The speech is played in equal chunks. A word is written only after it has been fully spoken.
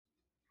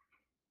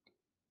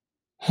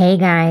Hey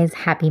guys,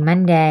 happy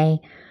Monday.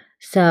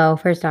 So,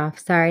 first off,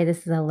 sorry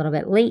this is a little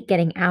bit late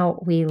getting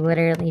out. We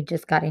literally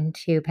just got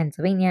into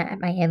Pennsylvania at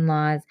my in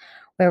laws,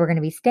 where we're going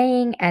to be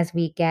staying as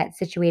we get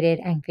situated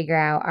and figure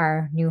out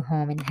our new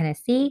home in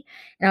Tennessee.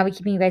 And I'll be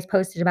keeping you guys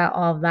posted about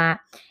all of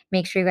that.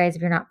 Make sure you guys,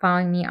 if you're not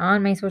following me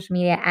on my social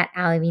media at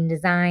Allie Levine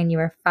Design, you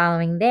are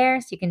following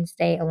there so you can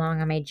stay along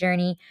on my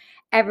journey.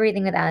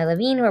 Everything with Allie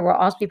Levine, where we'll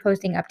also be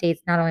posting updates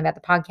not only about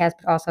the podcast,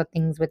 but also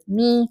things with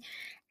me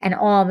and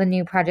all the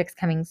new projects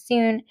coming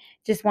soon.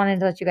 Just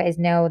wanted to let you guys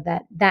know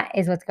that that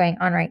is what's going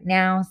on right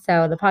now.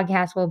 So the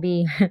podcast will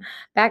be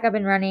back up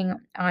and running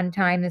on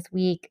time this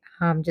week.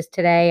 Just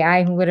today,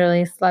 I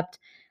literally slept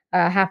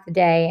half the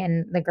day,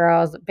 and the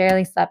girls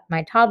barely slept.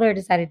 My toddler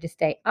decided to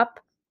stay up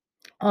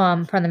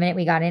from the minute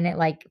we got in at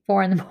like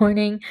 4 in the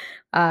morning,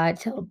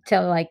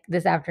 till like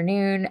this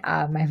afternoon.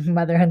 My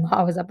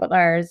mother-in-law was up with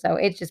her, so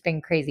it's just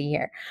been crazy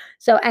here.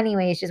 So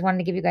anyways, just wanted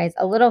to give you guys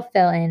a little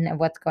fill in of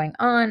what's going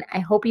on. I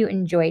hope you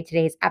enjoyed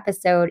today's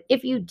episode.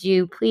 If you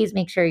do, please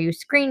make sure you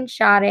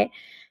screenshot it,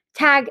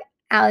 tag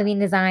Allie Levine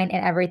Design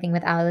and everything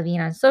with Allie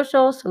Levine on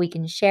social so we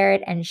can share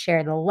it and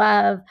share the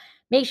love.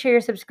 Make sure you're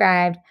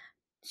subscribed,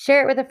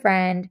 share it with a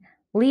friend,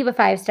 leave a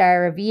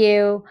 5-star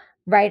review,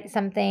 write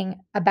something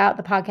about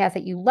the podcast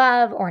that you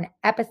love or an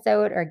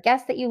episode or a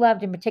guest that you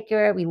loved in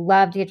particular. We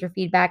love to get your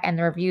feedback, and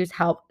the reviews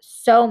help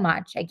so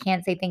much. I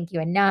can't say thank you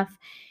enough.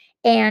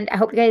 And I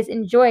hope you guys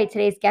enjoy.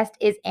 Today's guest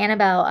is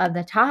Annabelle of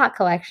the Taha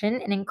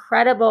Collection, an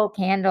incredible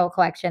candle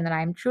collection that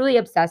I'm truly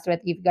obsessed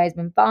with. If you guys have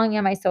been following me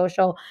on my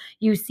social,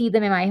 you see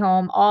them in my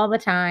home all the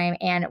time.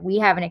 And we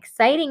have an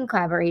exciting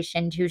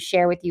collaboration to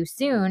share with you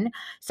soon.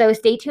 So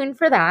stay tuned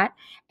for that.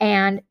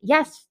 And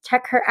yes,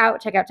 check her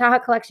out. Check out Taha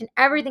Collection.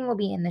 Everything will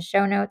be in the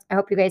show notes. I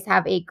hope you guys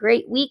have a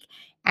great week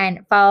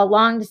and follow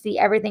along to see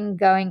everything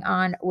going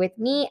on with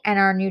me and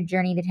our new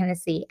journey to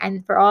Tennessee.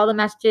 And for all the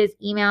messages,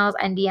 emails,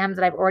 and DMs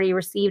that I've already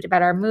received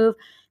about our move,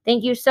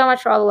 thank you so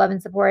much for all the love and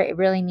support. It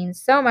really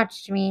means so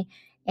much to me.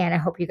 And I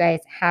hope you guys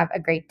have a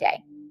great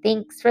day.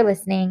 Thanks for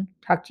listening.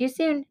 Talk to you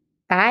soon.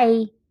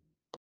 Bye.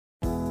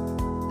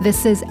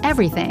 This is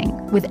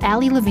Everything with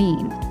Allie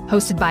Levine,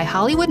 hosted by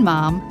Hollywood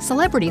mom,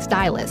 celebrity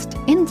stylist,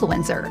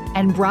 influencer,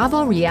 and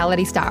Bravo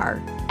reality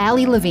star,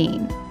 Allie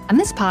Levine. On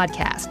this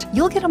podcast,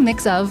 you'll get a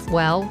mix of,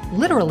 well,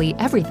 literally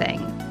everything.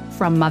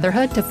 From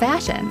motherhood to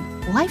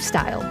fashion,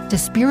 lifestyle to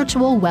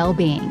spiritual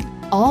well-being,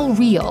 all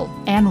real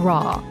and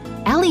raw.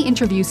 Allie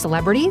interviews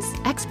celebrities,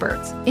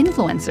 experts,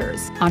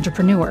 influencers,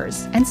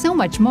 entrepreneurs, and so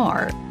much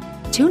more.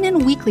 Tune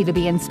in weekly to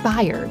be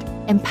inspired,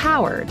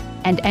 empowered,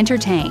 and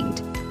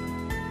entertained.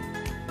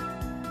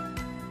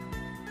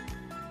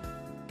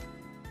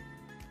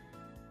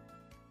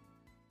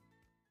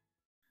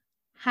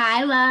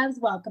 Hi, loves.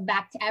 Welcome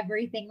back to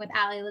Everything with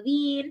Allie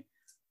Levine.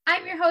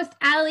 I'm your host,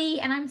 Allie,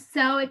 and I'm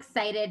so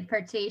excited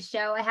for today's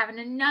show. I have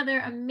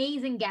another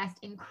amazing guest,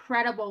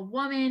 incredible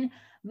woman,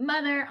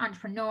 mother,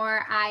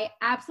 entrepreneur. I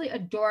absolutely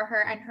adore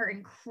her and her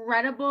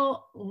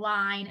incredible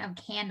line of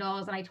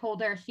candles. And I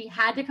told her she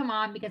had to come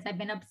on because I've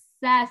been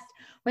obsessed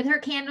with her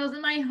candles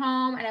in my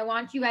home, and I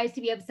want you guys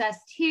to be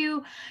obsessed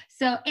too.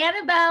 So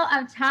Annabelle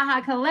of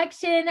Taha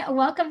Collection,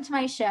 welcome to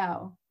my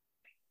show.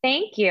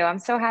 Thank you. I'm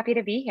so happy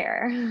to be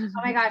here.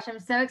 Oh my gosh,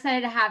 I'm so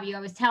excited to have you. I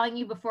was telling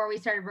you before we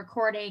started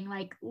recording,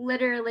 like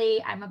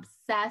literally, I'm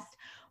obsessed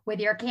with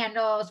your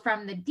candles,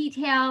 from the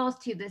details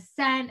to the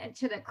scent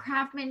to the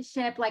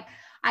craftsmanship. Like,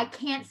 I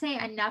can't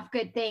say enough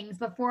good things.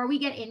 Before we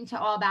get into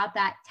all about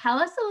that, tell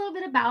us a little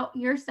bit about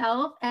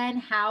yourself and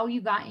how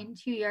you got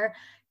into your,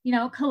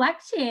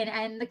 collection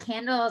and the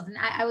candles. And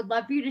I would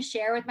love for you to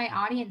share with my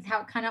audience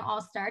how it kind of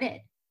all started.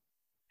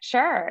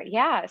 Sure.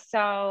 Yeah.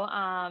 So,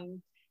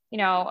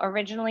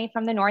 originally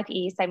from the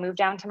Northeast, I moved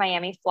down to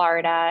Miami,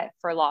 Florida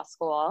for law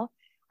school.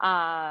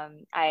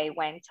 I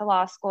went to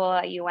law school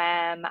at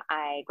UM.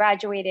 I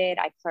graduated.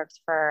 I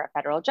clerked for a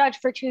federal judge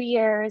for 2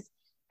 years.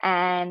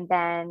 And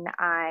then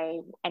I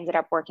ended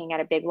up working at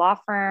a big law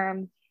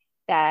firm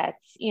that,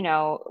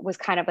 was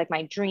kind of like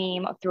my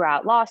dream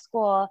throughout law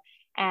school.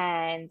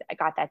 And I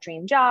got that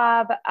dream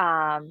job,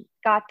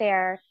 got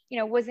there,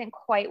 wasn't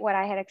quite what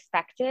I had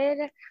expected.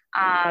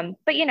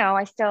 But,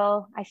 I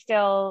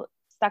still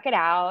stuck it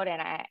out,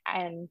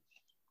 and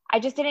I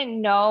just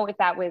didn't know if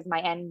that was my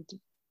end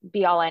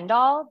be all end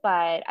all,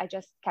 but I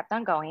just kept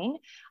on going.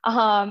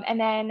 And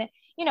then,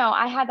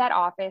 I had that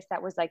office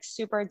that was like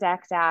super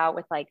decked out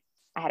with like,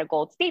 I had a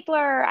gold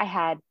stapler, I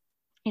had,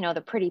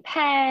 the pretty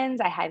pens,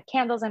 I had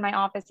candles in my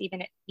office,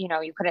 even,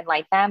 you couldn't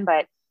light them,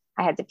 but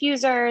I had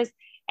diffusers.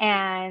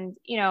 And,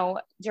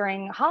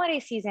 during holiday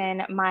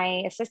season,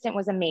 my assistant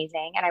was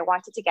amazing, and I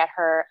wanted to get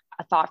her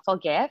a thoughtful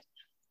gift.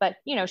 But,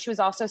 she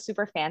was also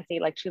super fancy.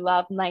 Like, she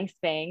loved nice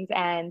things,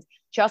 and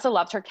she also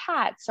loved her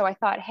cat. So I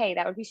thought, hey,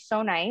 that would be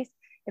so nice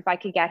if I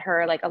could get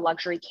her like a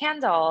luxury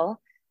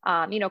candle,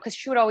 because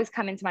she would always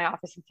come into my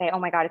office and say, oh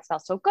my God, it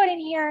smells so good in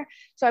here.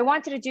 So I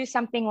wanted to do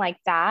something like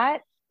that,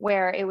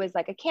 where it was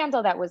like a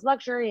candle that was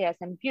luxurious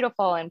and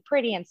beautiful and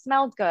pretty and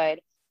smelled good.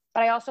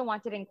 But I also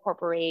wanted to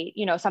incorporate,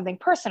 something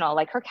personal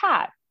like her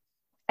cat.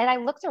 And I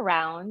looked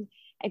around,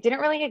 it didn't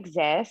really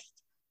exist.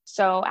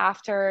 So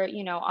after,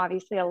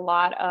 obviously a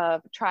lot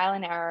of trial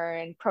and error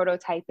and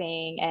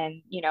prototyping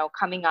and,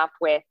 coming up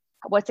with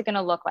what's it going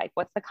to look like?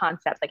 What's the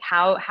concept? Like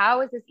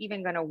how is this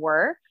even going to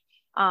work?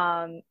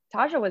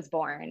 Taja was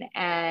born,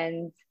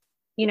 and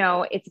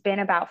it's been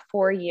about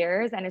 4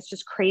 years, and it's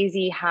just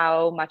crazy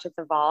how much it's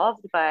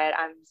evolved, but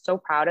I'm so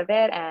proud of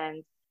it.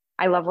 And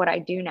I love what I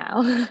do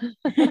now.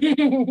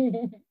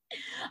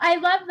 I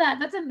love that.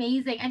 That's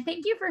amazing. And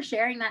thank you for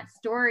sharing that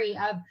story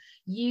of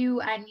you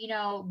and,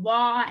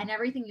 law and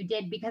everything you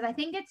did, because I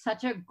think it's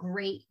such a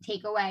great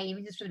takeaway,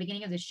 even just for the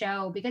beginning of the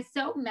show, because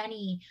so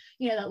many,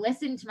 that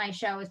listen to my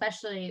show,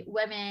 especially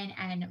women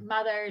and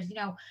mothers,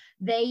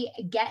 they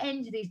get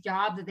into these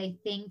jobs that they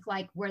think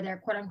like were their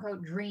quote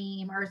unquote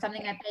dream, or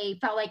something that they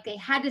felt like they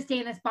had to stay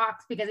in this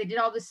box because they did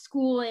all this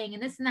schooling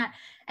and this and that.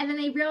 And then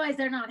they realize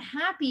they're not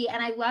happy.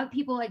 And I love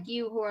people like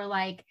you who are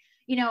like,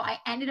 I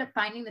ended up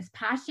finding this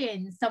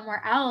passion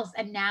somewhere else,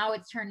 and now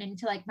it's turned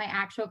into like my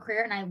actual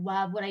career, and I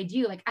love what I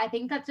do. Like, I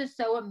think that's just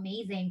so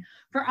amazing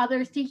for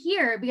others to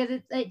hear,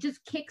 because it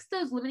just kicks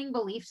those limiting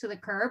beliefs to the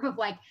curb of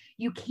like,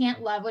 you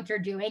can't love what you're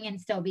doing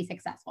and still be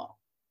successful.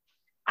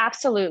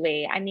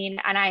 Absolutely. I mean,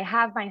 and I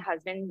have my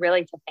husband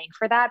really to thank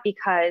for that,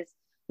 because,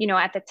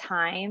 at the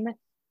time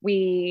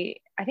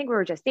I think we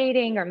were just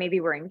dating, or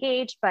maybe we're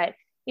engaged, but,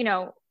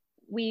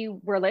 we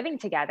were living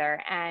together,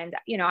 and,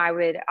 I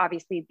would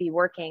obviously be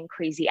working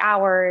crazy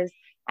hours,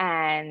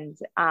 and,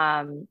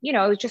 it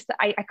was just,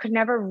 I could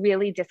never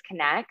really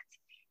disconnect.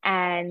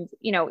 And,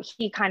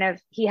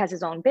 he has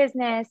his own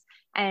business,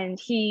 and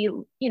he,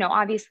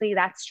 obviously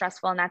that's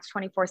stressful, and that's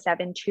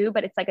 24/7 too,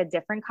 but it's like a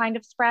different kind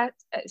of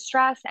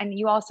stress. And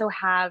you also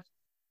have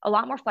a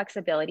lot more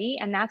flexibility.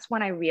 And that's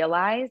when I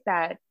realized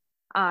that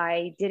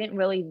I didn't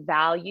really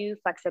value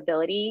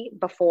flexibility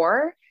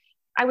before.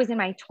 I was in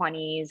my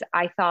 20s.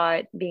 I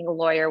thought being a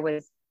lawyer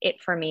was it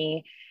for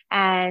me.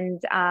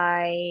 And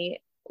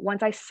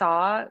once I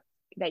saw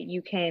that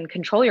you can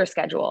control your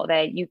schedule,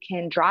 that you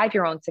can drive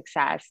your own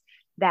success,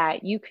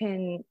 that you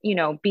can,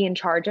 be in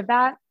charge of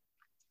that,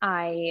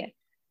 I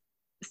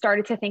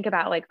started to think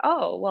about like,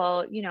 oh,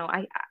 well,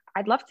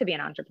 I'd love to be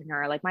an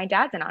entrepreneur. Like, my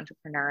dad's an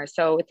entrepreneur,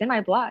 so it's in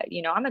my blood.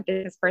 I'm a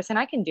business person.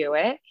 I can do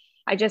it.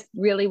 I just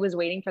really was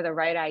waiting for the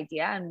right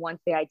idea. And once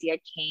the idea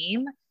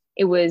came,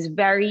 it was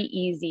very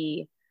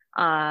easy,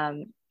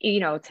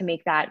 to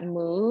make that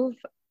move.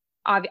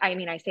 I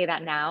mean, I say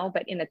that now,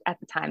 but at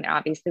the time, it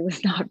obviously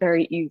was not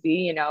very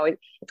easy.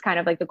 It's kind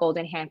of like the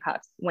golden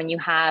handcuffs when you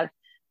have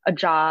a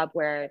job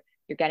where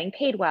you're getting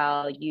paid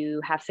well,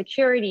 you have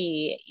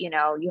security,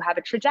 you have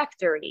a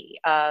trajectory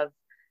of,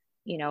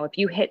 if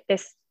you hit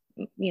this,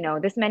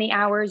 this many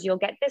hours, you'll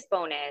get this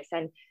bonus,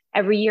 and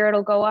every year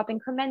it'll go up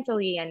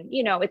incrementally. And,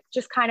 it's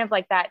just kind of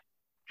like that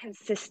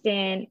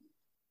consistent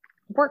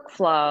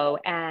workflow.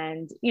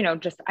 And,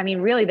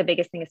 really the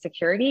biggest thing is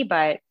security,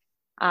 but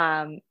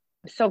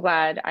so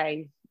glad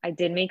I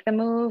did make the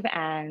move,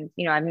 and,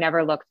 I've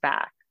never looked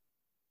back.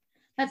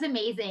 That's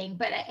amazing.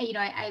 But,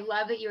 I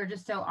love that you were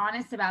just so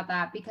honest about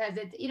that, because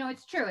it's,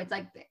 it's true. It's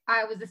like,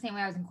 I was the same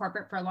way. I was in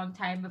corporate for a long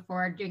time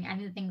before doing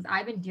any of the things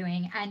I've been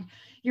doing. And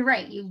you're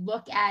right. You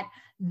look at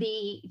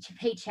the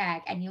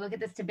paycheck, and you look at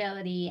the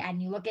stability,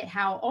 and you look at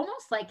how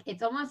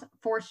it's almost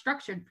force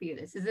structured for you.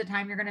 This is the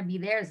time you're going to be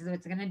there. This is what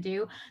it's going to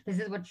do. This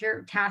is what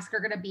your tasks are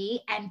going to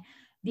be. And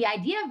the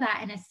idea of that,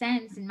 in a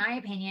sense, in my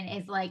opinion,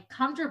 is like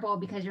comfortable,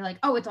 because you're like,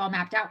 oh, it's all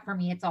mapped out for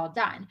me. It's all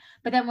done.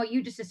 But then what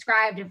you just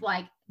described of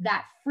like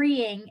that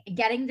freeing,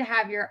 getting to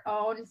have your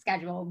own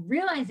schedule,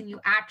 realizing you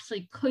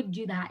actually could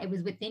do that. It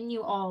was within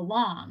you all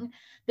along.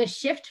 The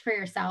shift for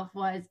yourself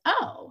was,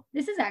 oh,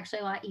 this is actually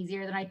a lot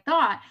easier than I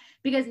thought,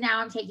 because now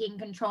I'm taking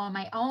control of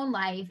my own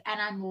life,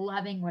 and I'm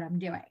loving what I'm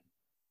doing.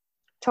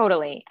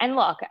 Totally. And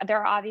look, there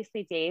are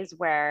obviously days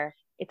where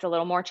it's a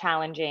little more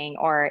challenging,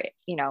 or,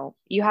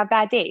 you have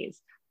bad days.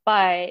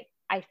 But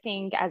I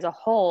think as a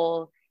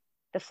whole,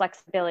 the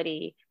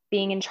flexibility,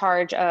 being in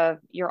charge of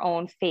your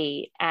own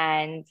fate,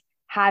 and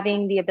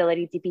having the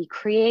ability to be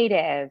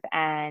creative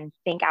and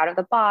think out of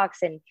the box,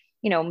 and,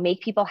 make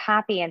people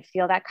happy and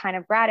feel that kind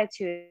of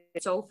gratitude,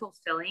 it's so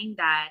fulfilling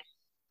that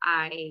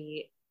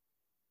I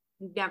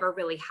never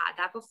really had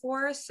that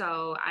before.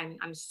 So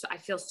I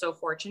feel so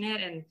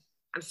fortunate, and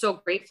I'm so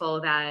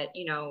grateful that,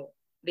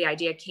 the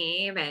idea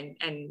came,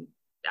 and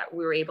that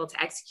we were able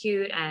to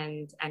execute,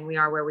 and we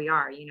are where we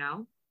are.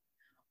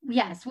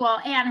 Yes.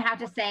 Well, and I have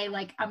to say,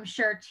 like, I'm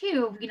sure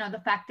too,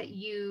 the fact that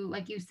you,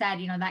 like you said,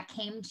 that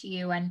came to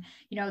you, and,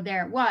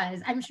 there it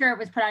was, I'm sure it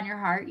was put on your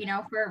heart,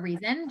 for a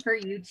reason, for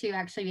you to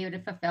actually be able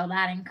to fulfill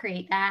that and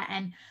create that.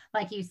 And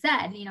like you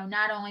said,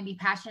 not only be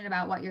passionate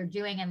about what you're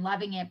doing and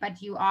loving it,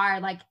 but you are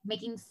like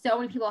making so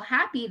many people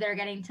happy. They're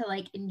getting to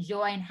like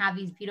enjoy and have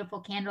these beautiful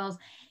candles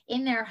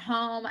in their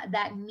home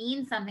that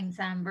mean something to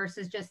them,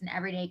 versus just an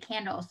everyday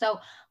candle. So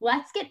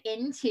let's get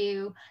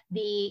into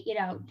the,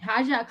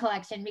 Taja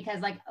collection, because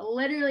like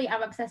literally,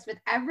 I'm obsessed with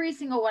every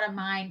single one of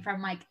mine,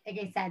 from like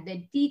I said,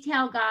 the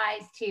detail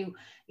guys to,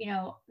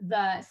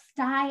 the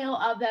style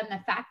of them, the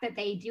fact that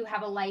they do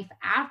have a life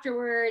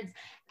afterwards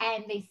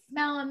and they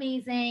smell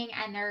amazing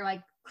and they're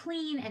like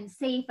clean and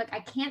safe. Like I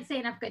can't say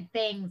enough good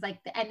things. Like,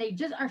 and they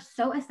just are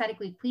so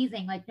aesthetically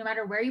pleasing. Like no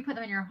matter where you put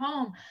them in your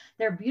home,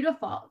 they're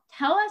beautiful.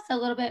 Tell us a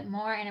little bit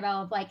more,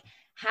 Annabelle, of like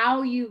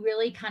how you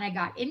really kind of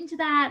got into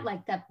that,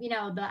 like the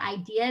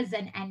ideas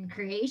and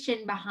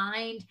creation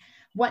behind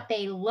what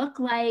they look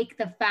like,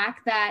 the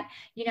fact that,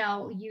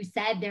 you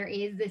said there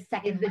is this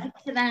second life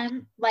to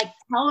them. Like,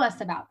 tell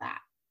us about that.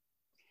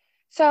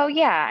 So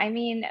yeah, I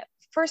mean,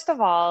 first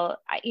of all,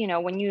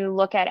 when you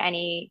look at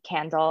any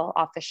candle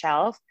off the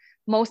shelf,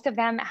 most of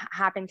them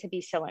happen to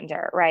be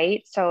cylinder,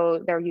 right?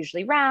 So they're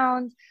usually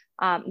round,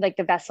 like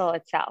the vessel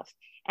itself.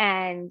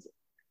 And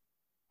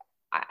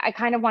I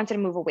kind of wanted to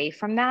move away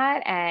from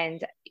that.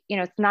 And,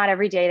 it's not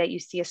every day that you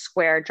see a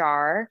square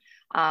jar.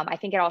 I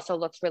think it also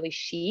looks really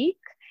chic.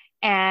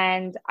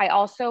 And I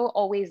also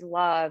always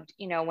loved,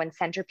 when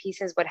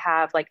centerpieces would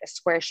have like a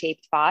square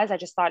shaped vase. I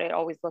just thought it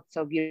always looked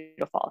so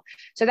beautiful.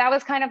 So that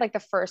was kind of like the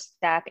first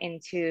step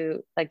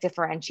into like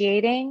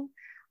differentiating.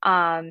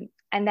 And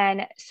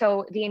then,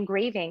 so the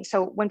engraving,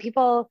 so when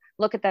people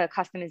look at the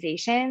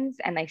customizations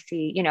and they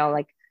see,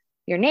 like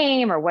your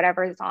name or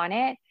whatever is on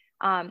it,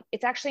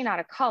 it's actually not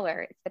a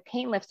color. It's the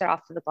paint lifts it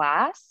off to the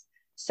glass.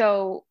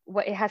 So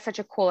what it has such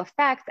a cool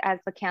effect as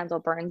the candle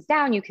burns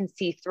down, you can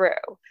see through.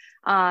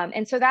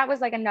 And so that was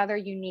like another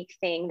unique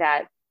thing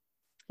that,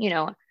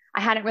 I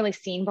hadn't really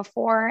seen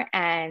before.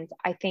 And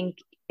I think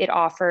it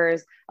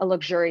offers a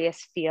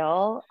luxurious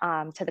feel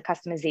to the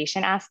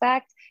customization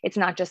aspect. It's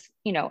not just,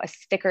 a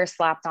sticker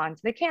slapped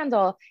onto the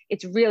candle.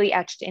 It's really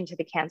etched into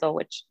the candle,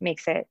 which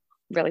makes it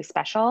really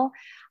special.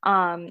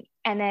 And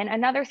then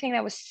another thing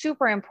that was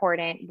super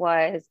important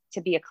was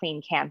to be a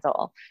clean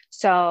candle.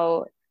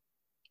 So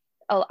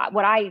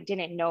what I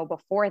didn't know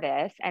before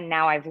this, and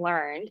now I've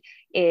learned,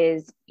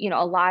 is,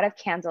 a lot of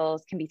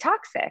candles can be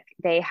toxic.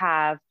 They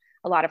have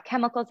a lot of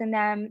chemicals in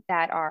them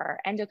that are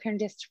endocrine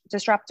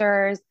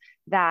disruptors,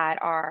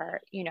 that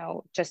are,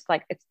 just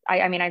like,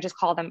 I just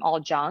call them all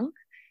junk.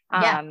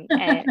 Yeah.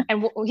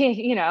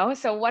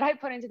 So what I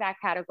put into that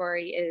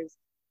category is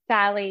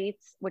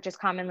phthalates, which is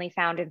commonly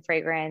found in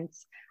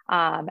fragrance,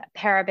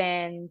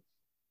 paraben,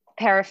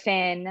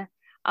 paraffin,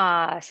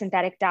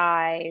 synthetic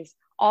dyes,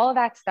 all of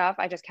that stuff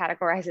I just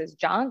categorize as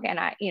junk. And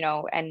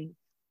and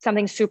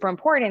something super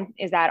important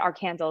is that our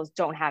candles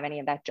don't have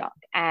any of that junk.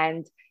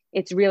 And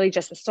it's really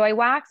just the soy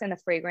wax and the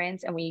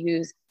fragrance. And we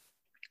use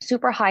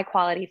super high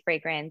quality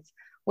fragrance,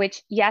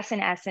 which, yes, in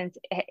essence,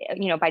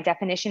 by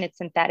definition, it's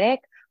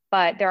synthetic,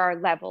 but there are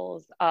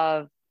levels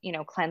of,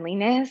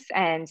 cleanliness.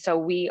 And so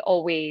we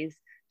always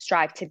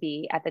strive to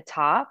be at the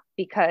top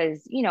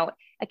because,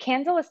 a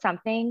candle is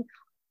something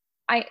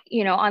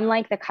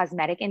unlike the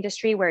cosmetic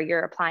industry where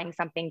you're applying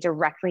something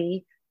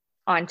directly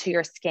onto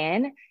your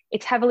skin,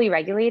 it's heavily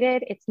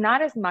regulated. It's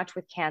not as much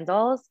with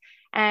candles.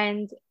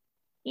 And,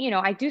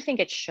 I do think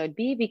it should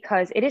be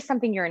because it is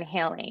something you're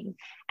inhaling.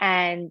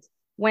 And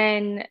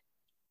when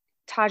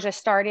Taja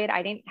started,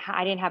 I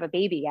didn't have a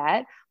baby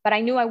yet, but I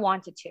knew I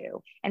wanted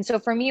to. And so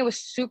for me, it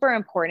was super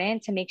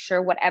important to make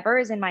sure whatever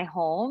is in my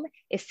home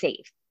is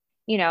safe.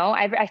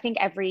 I think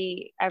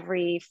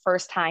every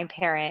first time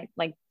parent,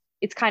 like,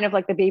 it's kind of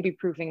like the baby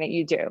proofing that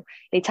you do.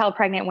 They tell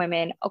pregnant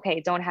women,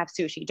 okay, don't have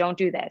sushi, don't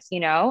do this,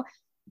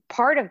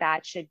 part of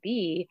that should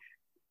be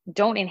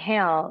don't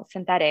inhale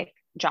synthetic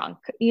junk,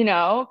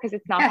 because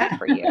it's not good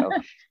for you.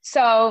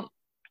 So,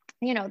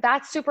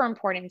 that's super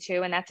important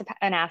too. And that's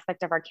an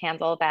aspect of our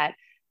candle that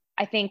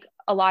I think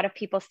a lot of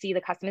people see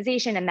the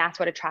customization and that's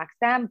what attracts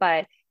them,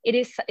 but it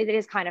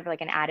is kind of like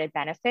an added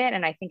benefit.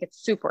 And I think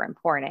it's super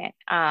important.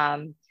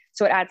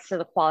 So it adds to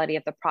the quality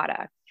of the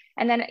product.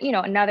 And then,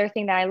 another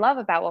thing that I love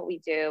about what we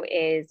do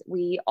is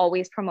we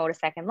always promote a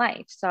second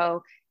life.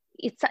 So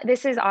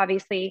this is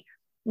obviously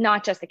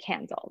not just a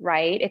candle,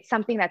 right? It's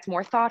something that's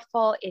more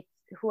thoughtful. It's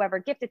whoever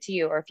gifted to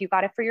you, or if you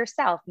got it for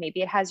yourself,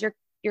 maybe it has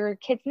your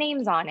kids'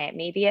 names on it.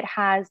 Maybe it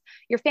has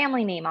your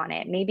family name on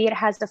it. Maybe it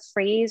has a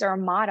phrase or a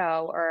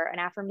motto or an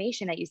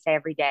affirmation that you say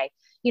every day.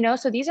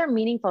 So these are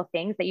meaningful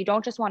things that you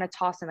don't just want to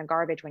toss in the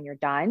garbage when you're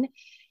done.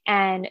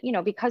 And,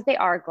 because they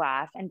are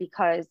glass and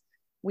because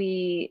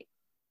we,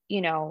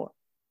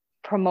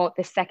 promote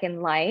the second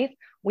life,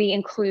 we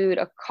include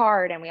a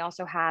card and we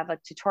also have a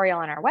tutorial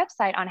on our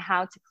website on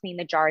how to clean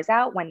the jars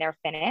out when they're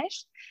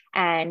finished.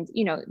 And,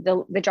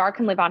 the jar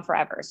can live on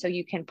forever. So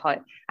you can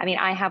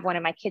I have one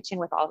in my kitchen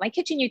with all of my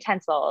kitchen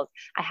utensils.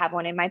 I have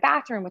one in my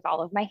bathroom with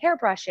all of my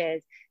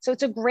hairbrushes. So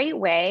it's a great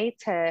way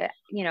to,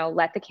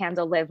 let the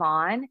candle live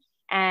on.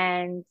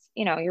 And,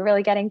 you're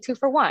really getting 2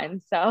 for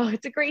 1. So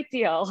it's a great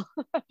deal.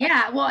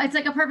 Yeah. Well, it's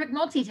like a perfect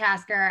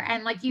multitasker.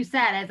 And like you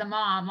said, as a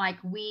mom, like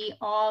we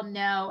all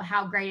know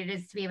how great it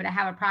is to be able to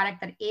have a product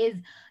that is,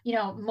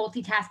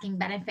 multitasking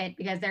benefit,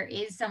 because there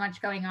is so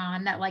much going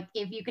on that, like,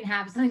 if you can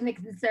have something that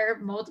can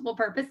serve multiple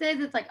purposes,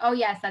 it's like, oh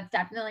yes, that's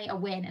definitely a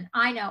win. And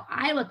I know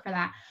I look for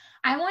that.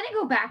 I want to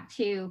go back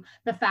to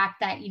the fact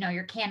that,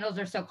 your candles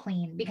are so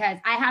clean, because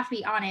I have to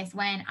be honest,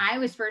 when I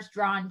was first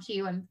drawn to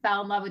you and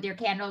fell in love with your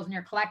candles and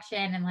your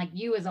collection and like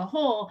you as a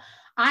whole,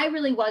 I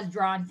really was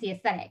drawn to the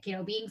aesthetic,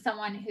 being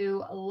someone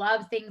who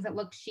loves things that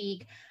look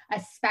chic,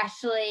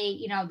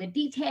 especially, the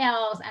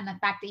details and the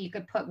fact that you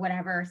could put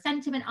whatever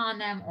sentiment on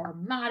them or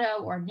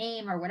motto or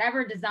name or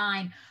whatever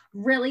design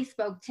really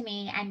spoke to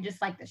me, and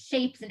just like the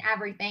shapes and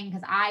everything.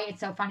 Cause it's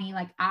so funny.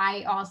 Like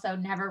I also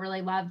never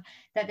really loved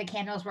that the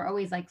candles were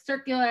always like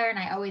circular, and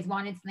I always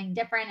wanted something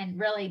different. And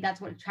really that's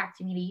what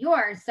attracted me to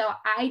yours. So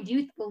I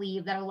do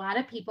believe that a lot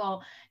of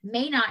people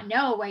may not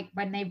know, like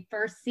when they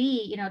first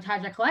see,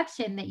 Taja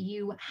Collection, that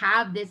you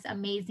have this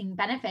amazing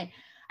benefit.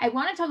 I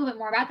want to talk a bit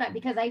more about that,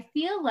 because I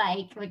feel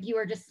like you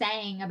were just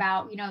saying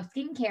about,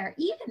 skincare,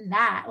 even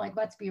that, like,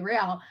 let's be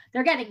real,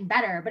 they're getting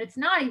better, but it's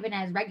not even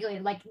as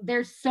regulated. Like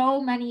there's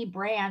so many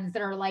brands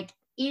that are like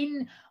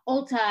in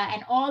Ulta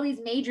and all these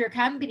major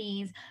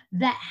companies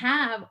that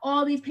have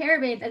all these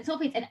parabens and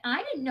sulfates. And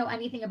I didn't know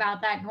anything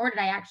about that, nor did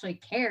I actually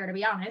care, to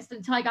be honest,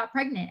 until I got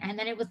pregnant. And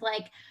then it was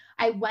like,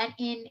 I went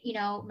in,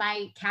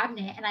 my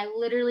cabinet, and I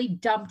literally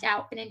dumped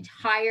out an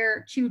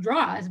entire 2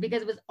 drawers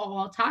because it was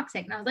all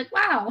toxic. And I was like,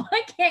 wow,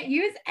 I can't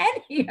use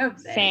any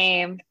of this.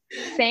 Same.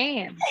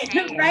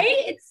 Right?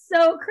 It's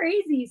so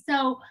crazy.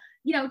 So,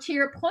 to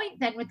your point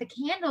then with the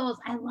candles,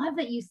 I love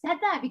that you said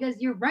that, because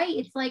you're right.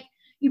 It's like,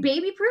 you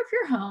baby proof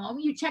your home,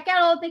 you check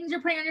out all the things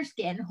you're putting on your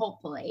skin,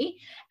 hopefully.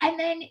 And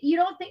then you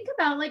don't think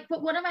about like,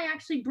 but what am I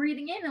actually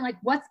breathing in? And like,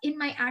 what's in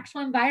my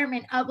actual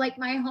environment of like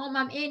my home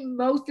I'm in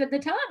most of the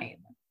time.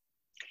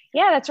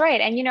 Yeah, that's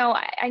right. And,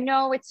 I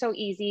know it's so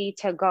easy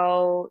to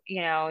go,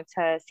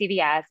 to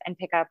CVS and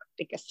pick up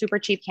like a super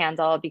cheap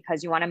candle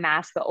because you want to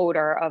mask the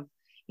odor of,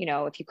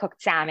 if you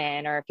cooked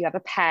salmon or if you have a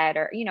pet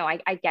or,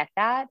 I get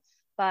that.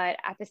 But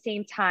at the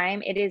same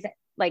time, it is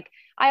like,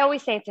 I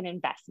always say it's an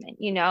investment,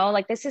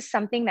 like this is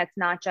something that's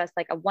not just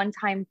like a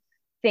one-time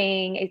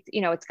thing. It's,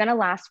 it's going to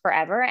last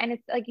forever. And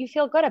it's like, you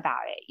feel good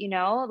about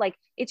it, like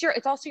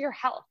it's also your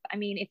health. I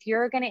mean, if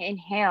you're going to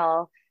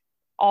inhale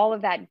all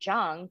of that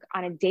junk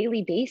on a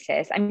daily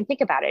basis, I mean,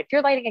 think about it. If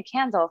you're lighting a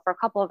candle for a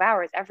couple of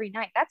hours every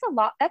night, that's a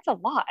lot,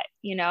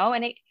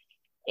 and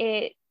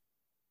it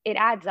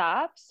adds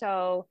up.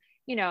 So,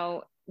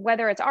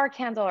 whether it's our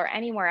candle or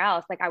anywhere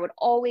else, like I would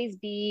always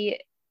be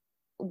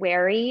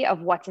wary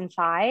of what's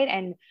inside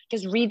and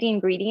just read the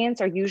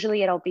ingredients, or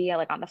usually it'll be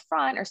like on the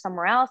front or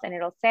somewhere else, and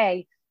it'll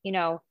say,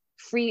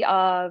 free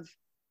of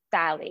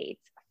phthalates,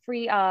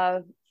 free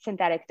of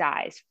synthetic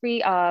dyes,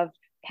 free of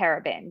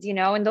parabens,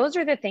 and those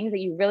are the things that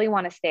you really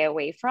want to stay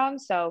away from.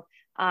 So,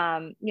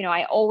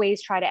 I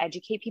always try to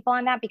educate people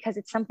on that, because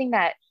it's something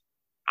that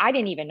I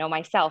didn't even know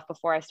myself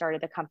before I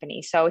started the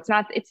company. So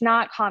it's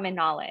not common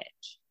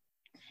knowledge.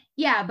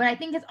 Yeah, but I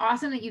think it's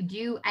awesome that you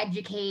do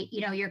educate,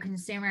 your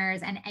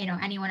consumers and,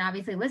 anyone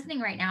obviously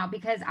listening right now,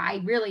 because I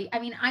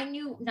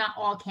knew not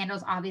all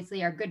candles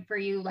obviously are good for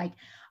you. Like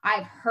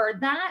I've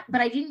heard that,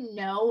 but I didn't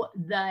know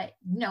the,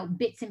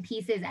 bits and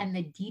pieces and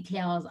the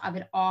details of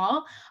it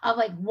all, of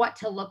like what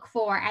to look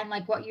for. And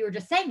like what you were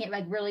just saying, it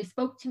like really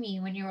spoke to me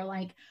when you were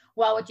like,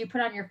 well, what you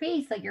put on your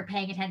face, like you're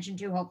paying attention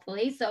to,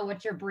 hopefully. So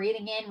what you're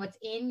breathing in, what's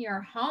in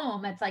your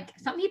home, it's like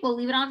some people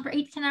leave it on for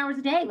 8 to 10 hours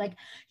a day. Like,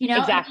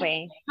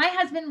 Exactly. My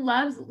husband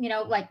loves,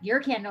 like your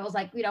candles,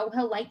 like,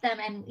 he'll light them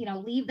and,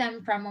 leave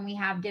them from when we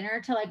have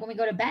dinner to like when we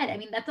go to bed. I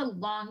mean, that's a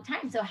long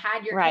time. So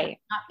had your candles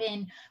not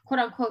been quote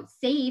unquote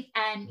safe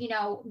and,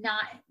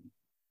 not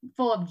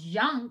full of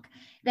junk,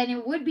 then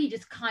it would be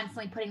just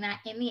constantly putting that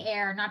in the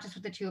air, not just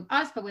with the 2 of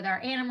us, but with our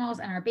animals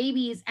and our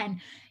babies.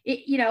 And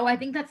it, I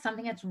think that's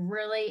something that's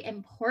really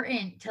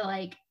important to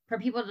like, for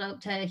people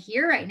to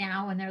hear right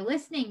now when they're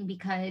listening,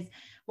 because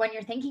when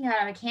you're thinking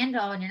about a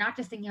candle and you're not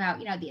just thinking about,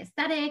 the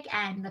aesthetic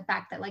and the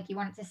fact that like you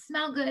want it to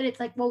smell good, it's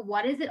like, well,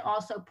 what is it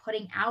also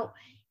putting out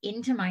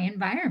into my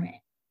environment?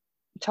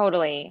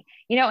 Totally.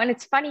 And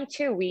it's funny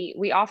too,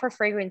 we offer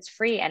fragrance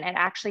free, and it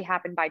actually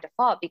happened by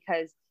default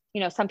because,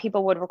 some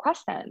people would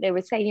request them. They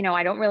would say,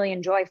 I don't really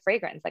enjoy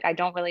fragrance. Like I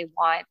don't really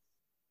want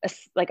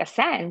a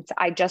scent.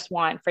 I just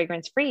want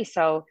fragrance free.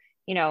 So,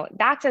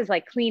 that's as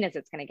like clean as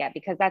it's going to get,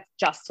 because that's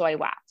just soy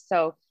wax.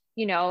 So,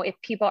 if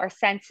people are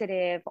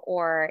sensitive,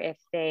 or if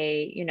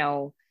they,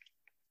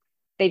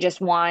 they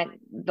just want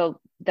the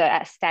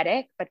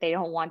aesthetic, but they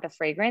don't want the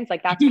fragrance,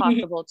 like that's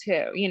possible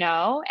too,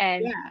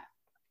 and yeah.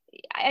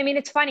 I mean,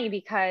 it's funny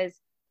because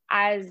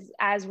as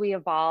we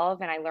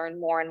evolve and I learn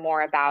more and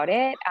more about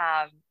it,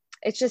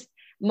 it's just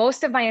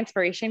most of my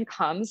inspiration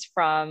comes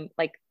from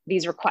like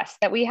these requests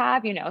that we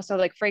have, so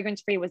like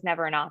fragrance free was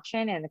never an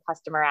option and the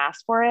customer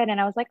asked for it.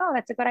 And I was like, oh,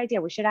 that's a good idea.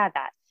 We should add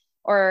that.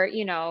 Or,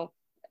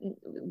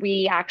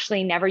 we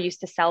actually never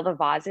used to sell the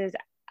vases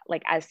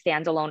like as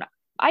standalone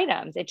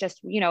items. It just,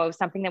 it was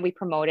something that we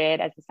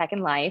promoted as a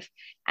second life,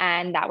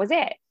 and that was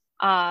it.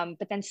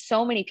 But then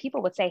so many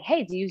people would say,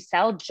 hey, do you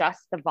sell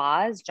just the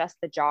vase, just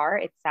the jar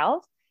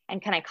itself?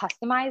 And can I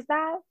customize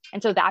that?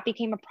 And so that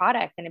became a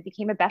product, and it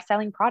became a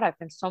best-selling product.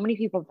 And so many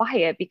people buy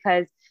it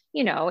because,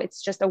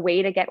 it's just a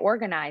way to get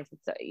organized.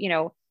 It's,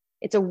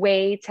 it's a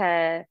way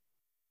to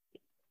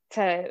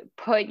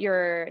put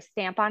your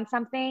stamp on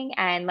something.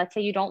 And let's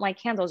say you don't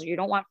like candles or you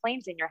don't want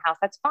flames in your house,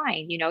 that's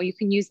fine. You know, you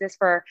can use this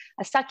for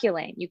a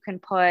succulent. You can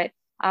put,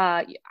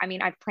 I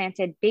mean, I've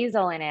planted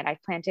basil in it.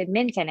 I've planted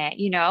mint in it,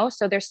 you know,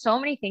 so there's so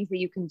many things that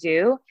you can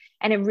do.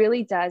 And it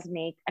really does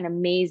make an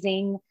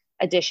amazing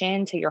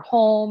addition to your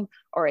home,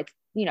 or it's,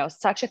 you know,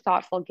 such a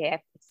thoughtful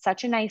gift. It's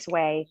such a nice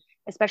way,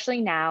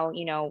 especially now,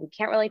 you know, we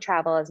can't really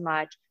travel as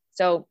much.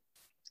 So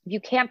you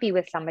can't be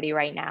with somebody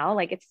right now,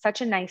 like it's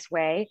such a nice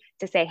way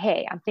to say,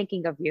 hey, I'm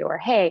thinking of you, or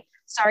hey,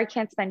 sorry,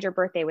 can't spend your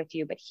birthday with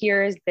you, but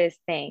here's this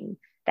thing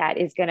that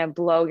is going to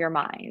blow your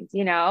mind,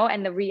 you know.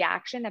 And the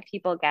reaction that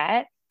people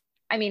get,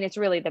 I mean, it's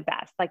really the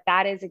best. Like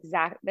that is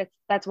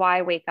that's why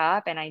I wake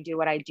up and I do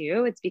what I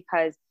do. It's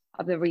because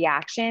of the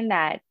reaction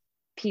that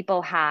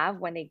people have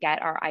when they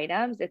get our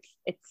items.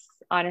 It's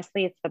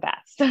honestly, it's the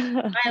best.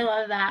 I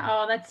love that.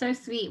 Oh, that's so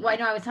sweet. Well, I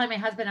know I was telling my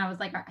husband, I was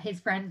like, his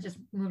friends just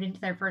moved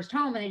into their first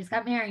home and they just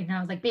got married. And I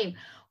was like, babe,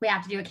 we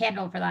have to do a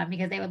candle for them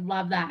because they would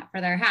love that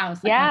for their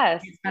house. Like,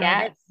 Yes,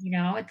 yes. you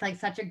know, it's like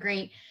such a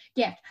great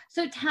gift.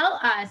 So tell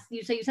us,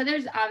 so you said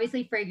there's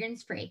obviously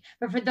fragrance free,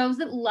 but for those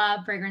that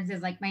love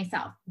fragrances like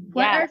myself,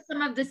 what are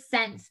some of the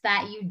scents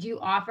that you do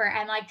offer?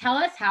 And like, tell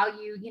us how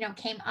you know,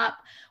 came up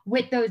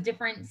with those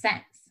different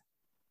scents.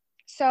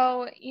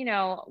 So, you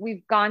know,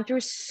 we've gone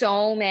through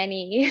so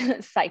many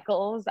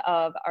cycles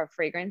of our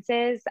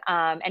fragrances.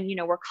 And, you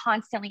know, we're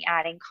constantly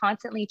adding,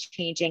 constantly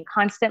changing,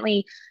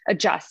 constantly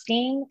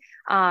adjusting.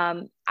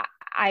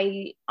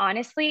 I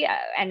honestly,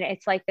 and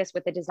it's like this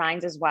with the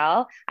designs as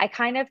well, I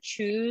kind of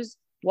choose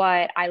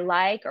what I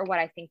like or what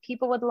I think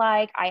people would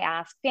like. I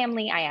ask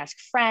family, I ask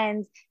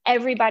friends,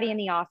 everybody in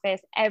the office,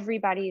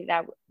 everybody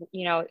that,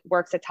 you know,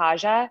 works at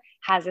Taja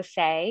has a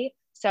say.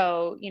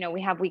 So, you know,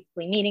 we have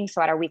weekly meetings.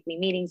 So at our weekly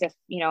meetings, if,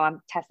 you know, I'm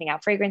testing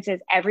out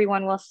fragrances,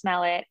 everyone will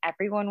smell it.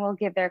 Everyone will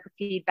give their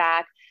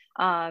feedback.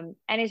 I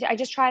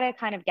just try to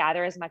kind of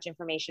gather as much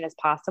information as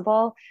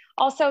possible.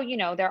 Also, you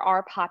know, there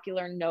are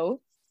popular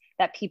notes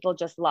that people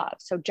just love.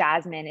 So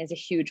jasmine is a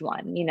huge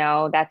one, you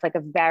know, that's like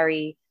a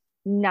very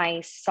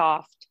nice,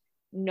 soft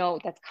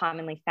note that's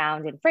commonly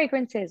found in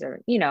fragrances,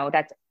 or, you know,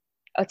 that's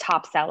a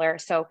top seller.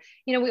 So,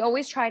 you know, we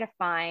always try to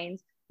find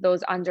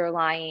those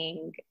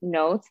underlying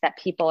notes that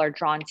people are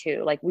drawn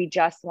to. Like we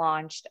just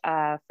launched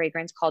a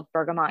fragrance called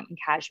Bergamot and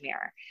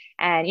Cashmere.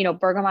 And, you know,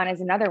 bergamot is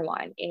another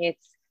one.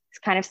 It's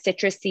kind of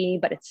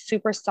citrusy, but it's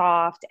super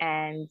soft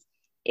and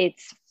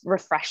it's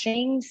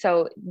refreshing.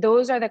 So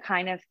those are the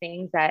kind of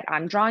things that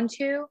I'm drawn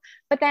to.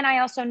 But then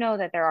I also know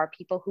that there are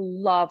people who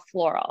love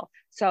floral.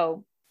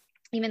 So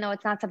even though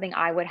it's not something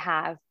I would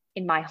have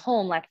in my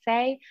home, let's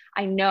say,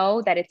 I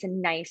know that it's a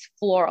nice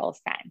floral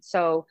scent.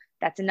 So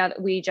that's another,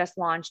 we just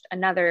launched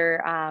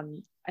another,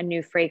 a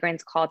new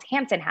fragrance called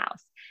Hampton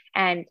House.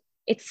 And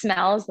it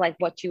smells like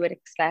what you would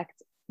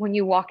expect when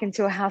you walk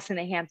into a house in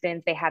the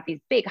Hamptons. They have these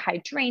big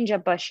hydrangea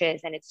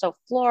bushes and it's so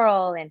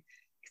floral and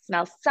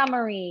smells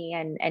summery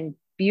and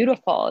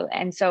beautiful.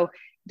 And so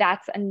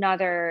that's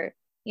another,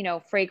 you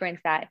know,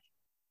 fragrance that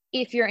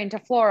if you're into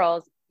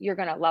florals, you're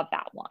going to love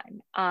that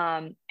one.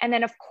 And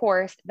then of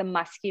course the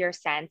muskier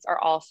scents are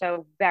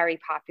also very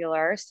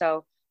popular.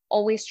 So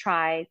always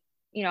try,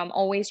 you know, I'm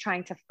always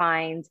trying to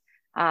find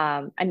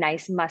a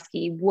nice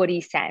musky woody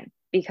scent,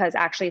 because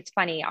actually it's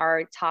funny,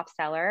 our top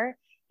seller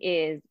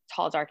is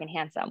Tall, Dark, and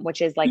Handsome,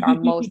 which is like our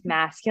most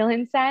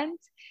masculine scent.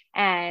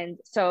 And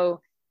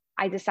so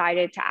I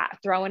decided to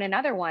throw in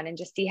another one and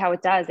just see how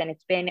it does. And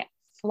it's been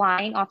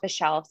flying off the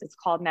shelves. It's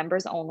called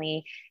Members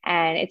Only.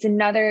 And it's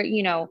another,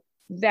 you know,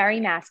 very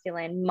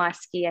masculine,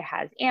 musky. It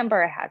has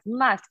amber, it has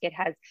musk, it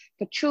has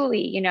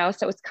patchouli, you know,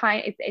 so it's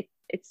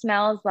it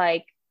smells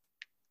like,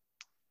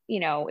 you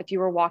know, if you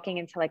were walking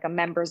into like a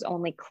members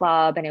only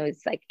club and it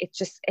was like, it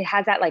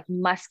has that like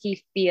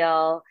musky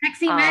feel.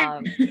 Sexy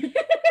men.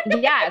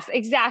 Yes,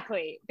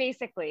 exactly.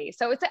 Basically.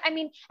 So it's, I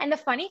mean, and the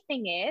funny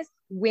thing is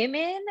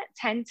women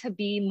tend to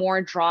be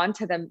more drawn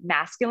to the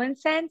masculine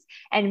sense,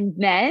 and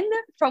men,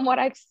 from what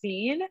I've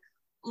seen,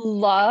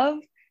 love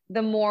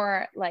the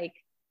more like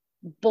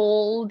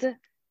bold,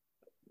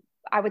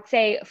 I would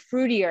say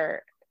fruitier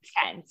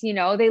scents. You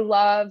know, they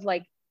love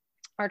like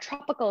our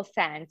tropical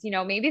scents, you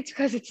know, maybe it's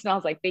because it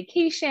smells like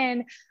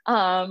vacation.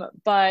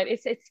 But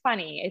it's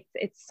funny.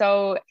 It's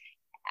so,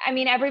 I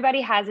mean,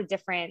 everybody has a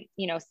different,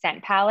 you know,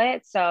 scent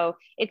palette. So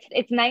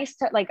it's nice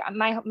to like,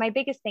 my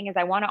biggest thing is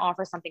I want to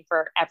offer something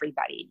for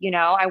everybody. You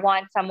know, I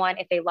want someone,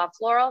 if they love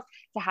florals,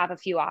 to have a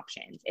few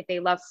options. If they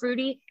love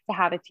fruity, to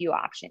have a few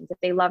options. If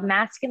they love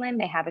masculine,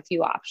 they have a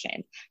few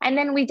options. And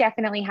then we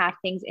definitely have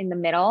things in the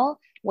middle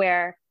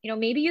where, you know,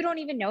 maybe you don't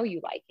even know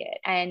you like it.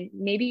 And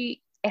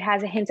maybe it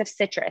has a hint of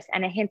citrus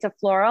and a hint of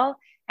floral,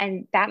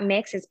 and that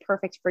mix is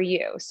perfect for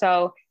you.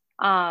 So,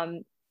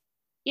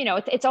 you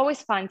know, it's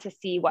always fun to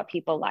see what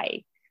people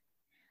like.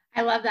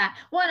 I love that.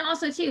 Well, and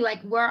also too,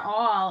 like we're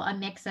all a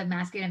mix of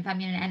masculine and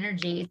feminine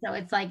energy. So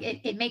it's like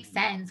it makes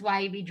sense why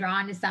you'd be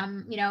drawn to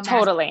some, masculine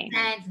Totally.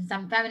 sense and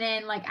some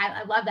feminine. Like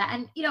I love that.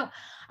 And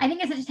I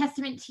think it's such a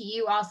testament to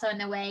you also in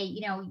the way,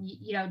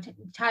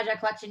 Taja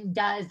Collection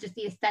does just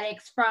the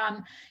aesthetics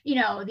from,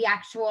 the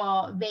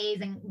actual vase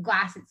and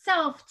glass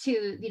itself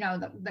to,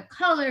 the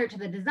color to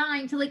the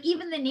design to like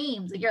even the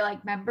names. Like you're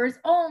like members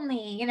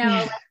only,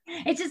 Yeah.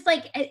 it's just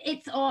like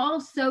it's all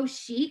so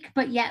chic,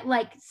 but yet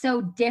like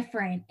so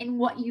different in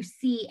what you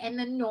see in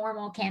the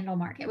normal candle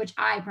market, which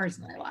I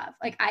personally love.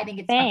 Like I think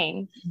it's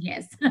fucking Thanks.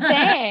 genius.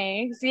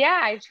 Thanks. Yeah,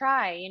 I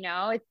try,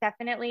 it's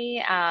definitely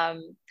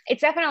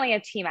a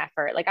team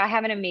effort. Like I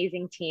have an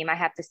amazing team, I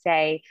have to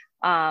say.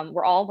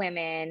 We're all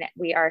women.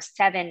 We are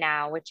 7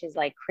 now, which is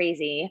like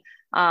crazy.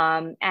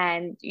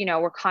 And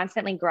we're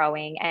constantly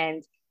growing,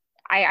 and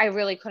I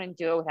really couldn't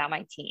do it without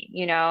my team,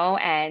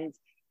 and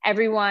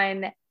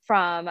everyone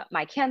from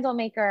my candle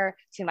maker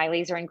to my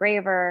laser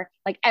engraver,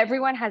 like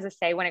everyone has a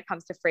say when it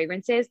comes to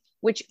fragrances,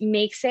 which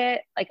makes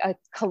it like a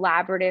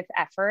collaborative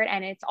effort.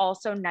 And it's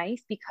also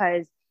nice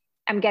because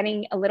I'm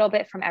getting a little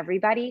bit from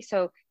everybody.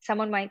 So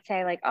someone might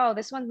say like, oh,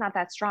 this one's not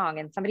that strong.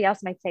 And somebody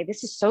else might say,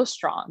 this is so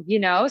strong,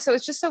 So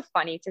it's just so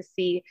funny to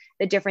see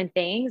the different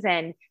things.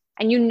 And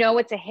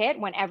it's a hit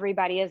when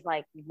everybody is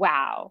like,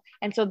 wow.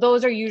 And so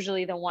those are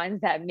usually the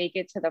ones that make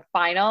it to the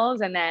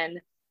finals. And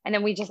then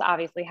we just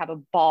obviously have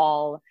a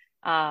ball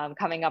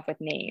coming up with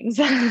names.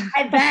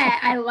 I bet.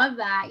 I love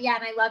that. Yeah.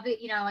 And I love it.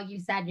 Like you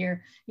said,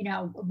 you're,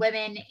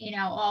 women,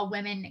 all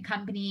women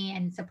company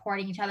and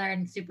supporting each other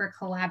and super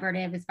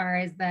collaborative as far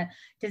as the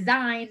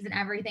designs and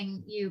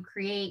everything you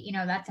create,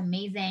 that's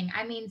amazing.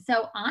 I mean,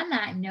 so on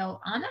that note,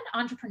 on that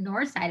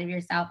entrepreneur side of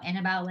yourself,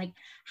 Annabelle, like,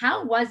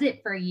 how was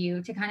it for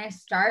you to kind of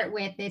start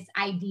with this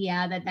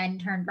idea that then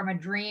turned from a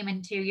dream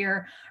into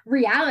your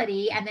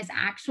reality and this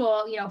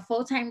actual,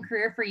 full-time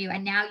career for you?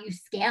 And now you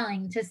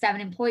scaling to 7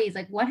 employees.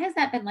 Like, what has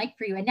that been like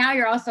for you? And now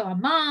you're also a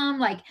mom,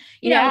 like,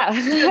 Yeah.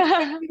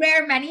 you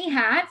wear many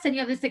hats and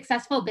you have a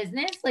successful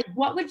business. Like,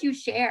 what would you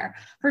share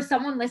for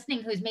someone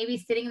listening who's maybe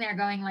sitting there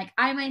going like,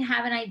 I might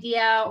have an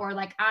idea, or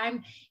like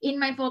I'm in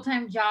my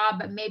full-time job,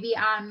 but maybe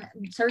I'm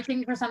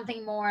searching for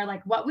something more.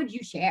 Like, what would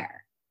you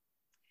share?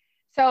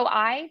 So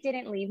I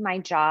didn't leave my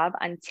job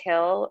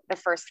until the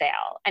first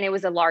sale, and it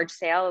was a large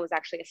sale. It was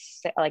actually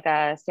like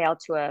a sale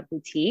to a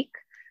boutique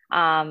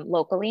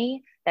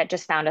locally that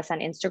just found us on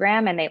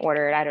Instagram, and they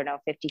ordered, I don't know,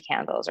 50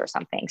 candles or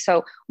something.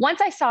 So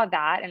once I saw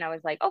that, and I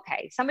was like,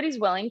 okay, somebody's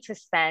willing to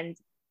spend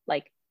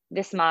like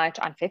this much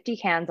on 50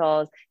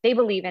 candles. They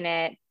believe in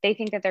it. They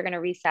think that they're going to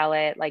resell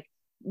it. Like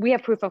we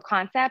have proof of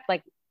concept.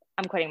 Like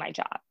I'm quitting my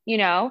job.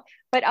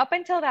 But up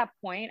until that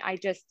point, I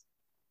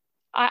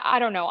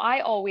don't know.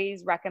 I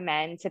always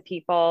recommend to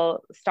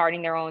people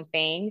starting their own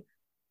thing,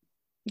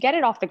 get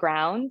it off the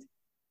ground,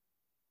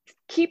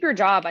 keep your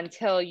job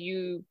until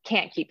you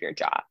can't keep your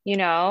job.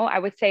 I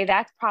would say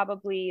that's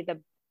probably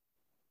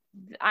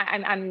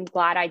I'm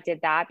glad I did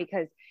that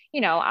because,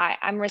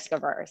 I'm risk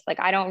averse. Like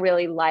I don't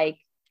really like,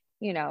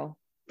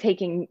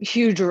 taking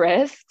huge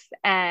risks.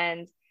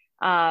 And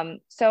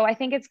so I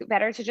think it's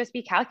better to just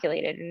be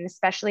calculated. And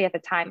especially at the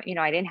time,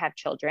 I didn't have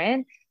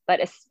children, but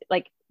it's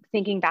like,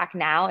 thinking back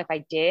now, if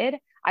I did,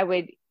 I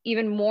would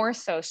even more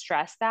so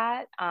stress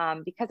that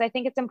because I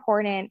think it's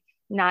important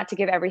not to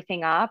give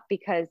everything up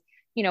because,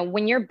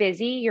 when you're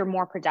busy, you're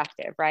more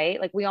productive, right?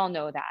 Like we all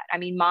know that. I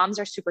mean, moms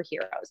are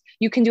superheroes.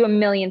 You can do a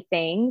million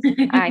things.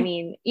 I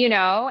mean,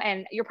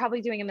 and you're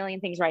probably doing a million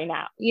things right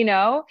now.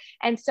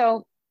 And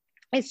so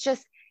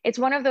it's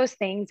one of those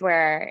things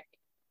where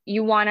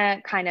you want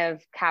to kind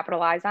of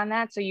capitalize on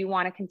that. So you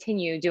want to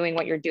continue doing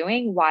what you're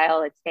doing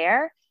while it's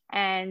there.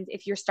 And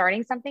if you're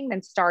starting something,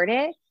 then start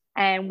it.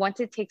 And once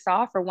it takes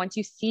off, or once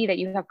you see that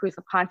you have proof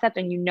of concept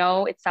and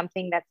it's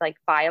something that's like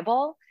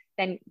viable,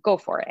 then go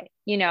for it,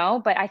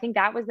 But I think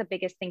that was the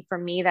biggest thing for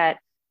me that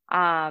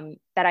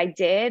I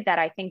did that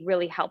I think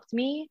really helped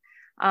me.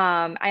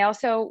 I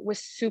also was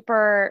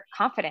super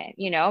confident,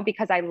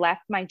 because I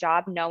left my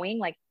job knowing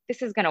like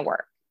this is going to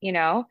work,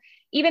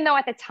 even though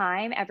at the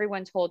time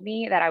everyone told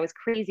me that I was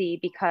crazy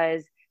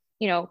because,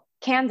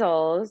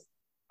 candles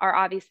are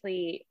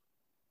obviously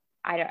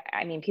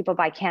I mean, people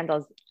buy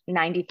candles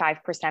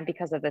 95%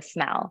 because of the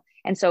smell.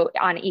 And so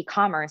on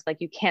e-commerce, like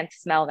you can't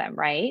smell them,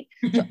 right?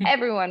 So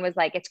everyone was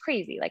like, it's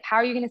crazy. Like, how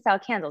are you going to sell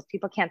candles?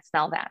 People can't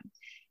smell them.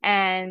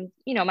 And,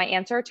 my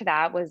answer to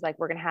that was like,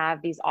 we're going to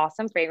have these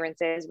awesome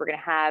fragrances. We're going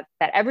to have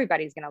that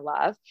everybody's going to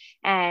love,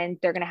 and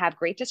they're going to have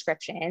great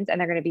descriptions, and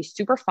they're going to be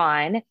super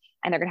fun,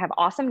 and they're going to have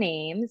awesome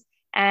names.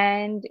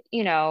 And,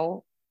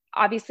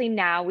 obviously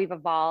now we've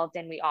evolved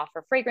and we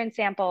offer fragrance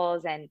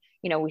samples, and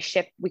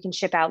we can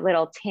ship out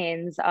little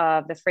tins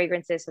of the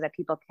fragrances so that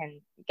people can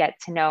get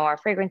to know our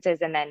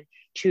fragrances and then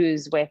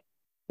choose with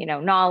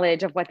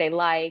knowledge of what they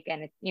like.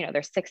 And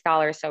they're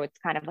 $6, so it's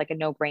kind of like a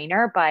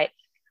no-brainer. But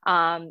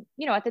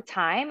at the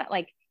time,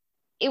 like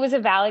it was a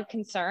valid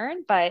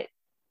concern, but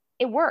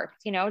it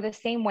worked, the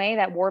same way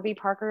that Warby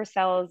Parker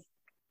sells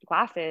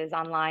glasses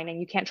online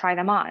and you can't try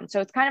them on. So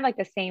it's kind of like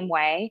the same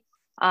way.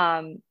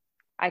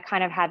 I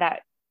kind of had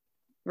that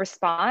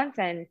response.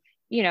 And,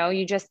 you know,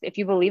 you just, if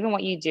you believe in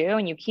what you do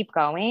and you keep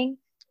going,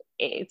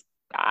 it's,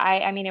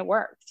 I mean, it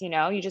works, you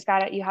know, you just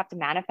gotta, you have to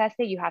manifest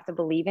it. You have to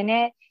believe in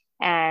it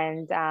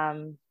and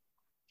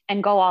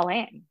go all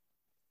in.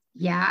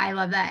 Yeah, I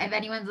love that. If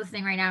anyone's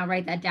listening right now,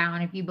 write that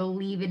down. If you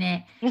believe in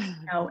it,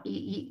 know,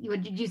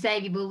 what did you say?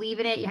 If you believe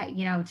in it,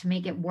 you know, to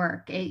make it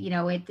work, you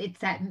know, it's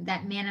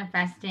that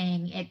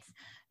manifesting. It's,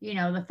 you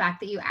know, the fact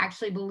that you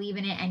actually believe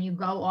in it and you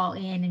go all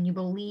in and you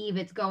believe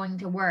it's going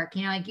to work.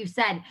 You know, like you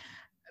said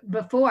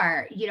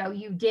before, you know,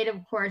 you did,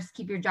 of course,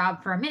 keep your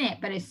job for a minute,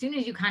 but as soon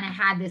as you kind of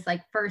had this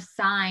like first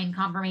sign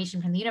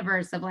confirmation from the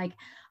universe of like,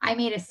 I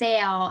made a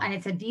sale and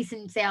it's a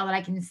decent sale that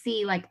I can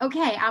see, like,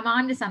 okay, I'm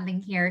on to something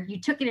here. You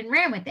took it and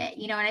ran with it,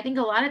 you know, and I think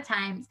a lot of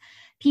times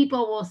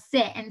people will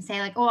sit and say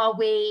like, oh, I'll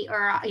wait,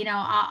 or, you know,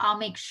 I'll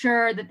make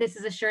sure that this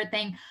is a sure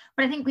thing.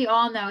 But I think we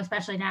all know,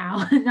 especially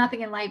now,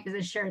 nothing in life is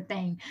a sure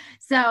thing.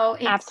 So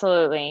it's,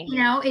 Absolutely. you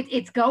know,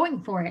 it's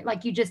going for it,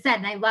 like you just said.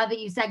 And I love that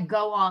you said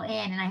go all in.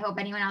 And I hope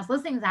anyone else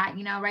listening to that,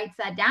 you know, writes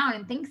that down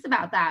and thinks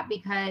about that,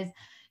 because,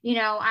 you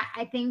know,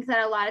 I think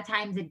that a lot of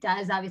times it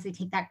does obviously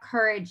take that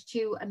courage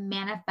to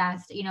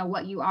manifest, you know,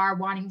 what you are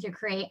wanting to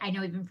create. I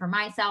know even for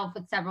myself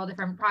with several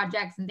different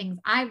projects and things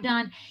I've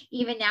done,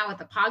 even now with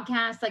the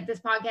podcast, like this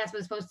podcast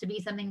was supposed to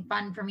be something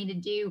fun for me to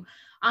do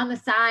on the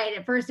side.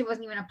 At first, it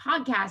wasn't even a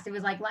podcast. It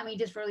was like, let me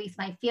just release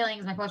my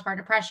feelings, my postpartum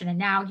depression. And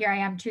now here I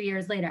am 2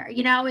 years later.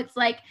 You know, it's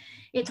like,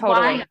 it's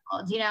Totally.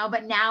 wild, you know,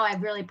 but now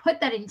I've really put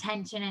that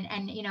intention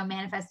and, you know,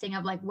 manifesting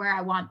of like where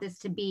I want this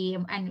to be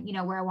and, you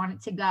know, where I want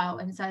it to go.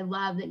 And so I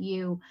love that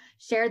you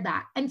shared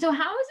that. And so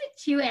how is it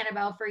too,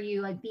 Annabelle, for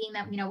you, like being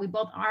that, you know, we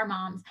both are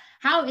moms,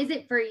 how is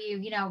it for you,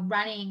 you know,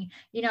 running,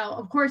 you know,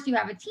 of course you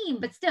have a team,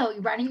 but still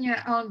running your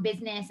own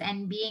business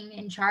and being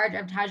in charge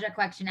of Taja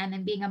Collection and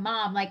then being a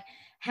mom, like,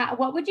 how,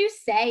 what would you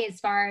say as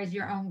far as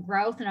your own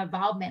growth and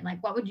involvement?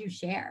 Like, what would you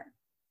share?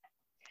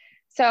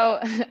 So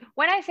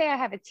when I say I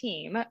have a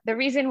team, the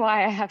reason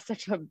why I have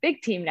such a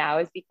big team now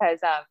is because,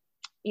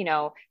 you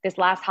know, this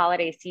last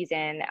holiday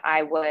season,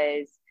 I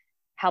was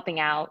helping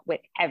out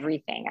with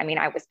everything. I mean,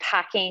 I was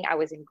packing, I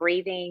was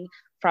engraving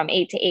from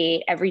 8 to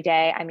 8 every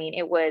day. I mean,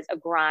 it was a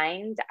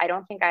grind. I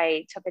don't think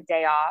I took a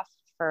day off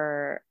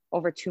for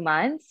over 2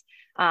 months.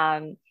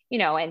 You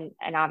know, and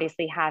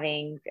obviously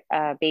having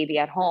a baby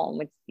at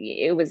home,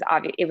 it was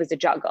obvious, it was a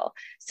juggle.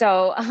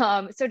 So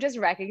so just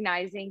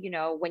recognizing, you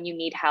know, when you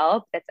need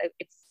help,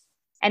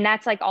 and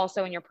that's like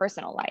also in your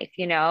personal life,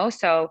 you know.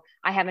 So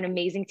I have an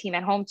amazing team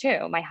at home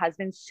too. My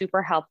husband's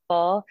super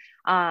helpful.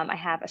 I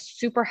have a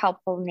super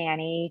helpful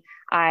nanny.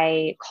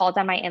 I called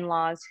on my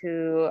in-laws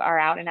who are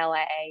out in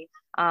LA,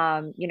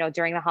 you know,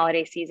 during the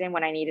holiday season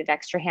when I needed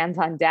extra hands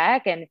on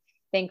deck, and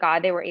thank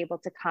God they were able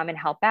to come and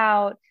help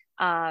out.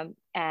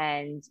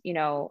 And, you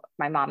know,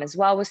 my mom as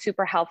well was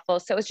super helpful.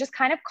 So it's just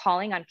kind of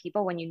calling on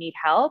people when you need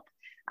help.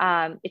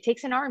 It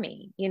takes an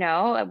army, you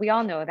know, we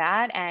all know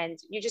that. And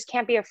you just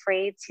can't be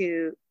afraid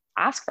to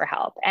ask for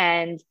help.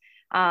 And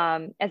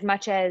as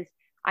much as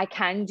I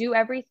can do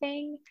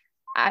everything,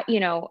 you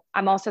know,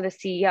 I'm also the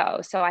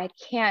CEO, so I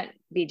can't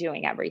be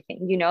doing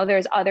everything. You know,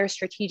 there's other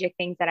strategic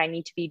things that I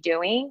need to be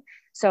doing.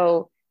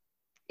 So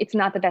it's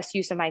not the best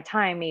use of my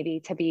time,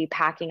 maybe, to be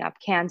packing up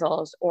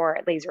candles or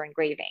laser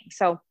engraving.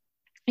 So,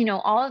 you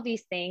know, all of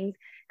these things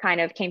kind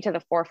of came to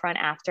the forefront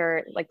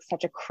after like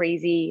such a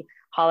crazy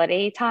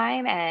holiday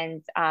time.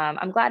 And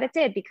I'm glad it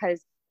did,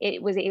 because I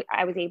was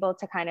able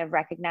to kind of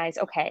recognize,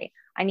 okay,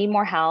 I need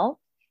more help.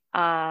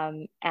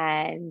 And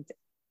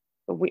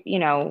you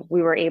know,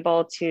 we were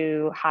able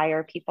to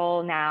hire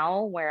people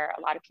now where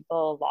a lot of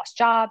people lost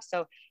jobs.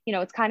 So, you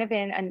know, it's kind of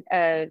been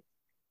a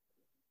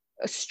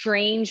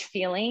strange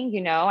feeling,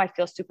 you know. I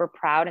feel super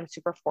proud and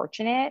super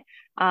fortunate.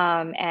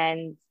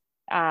 And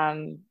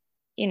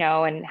you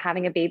know, and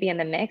having a baby in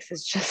the mix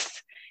is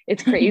just,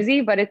 it's crazy,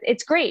 but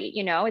it's great.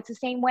 You know, it's the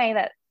same way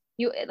that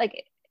you,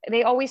 like,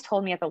 they always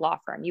told me at the law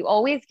firm, you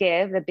always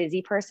give the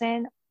busy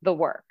person the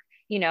work.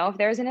 You know, if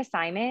there's an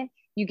assignment,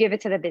 you give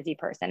it to the busy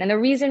person. And the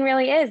reason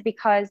really is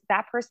because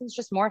that person's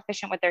just more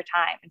efficient with their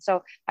time. And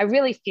so I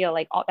really feel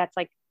like that's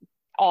like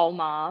all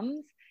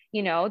moms,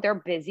 you know, they're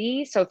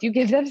busy. So if you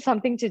give them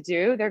something to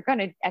do, they're going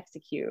to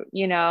execute,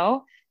 you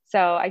know?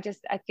 So I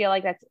feel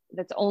like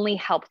that's only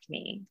helped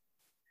me.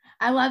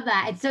 I love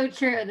that. It's so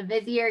true. The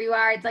busier you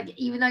are, it's like,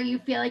 even though you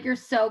feel like you're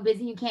so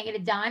busy, you can't get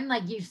it done,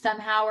 like you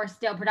somehow are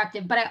still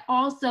productive. But I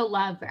also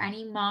love, for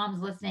any moms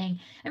listening,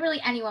 and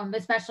really anyone, but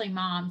especially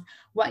moms,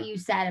 what you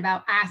said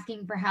about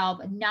asking for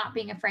help and not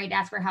being afraid to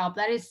ask for help.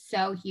 That is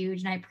so huge.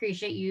 And I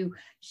appreciate you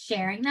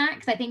sharing that,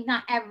 because I think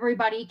not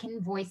everybody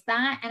can voice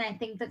that. And I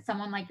think that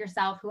someone like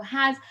yourself, who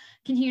has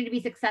continued to be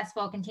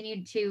successful,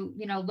 continued to,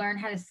 you know, learn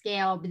how to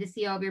scale, be the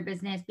CEO of your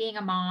business, being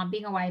a mom,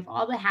 being a wife,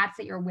 all the hats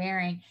that you're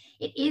wearing,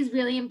 it is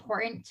really important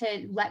important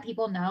to let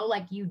people know,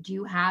 like, you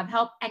do have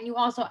help and you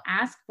also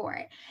ask for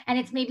it. And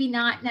it's maybe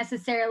not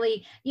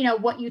necessarily, you know,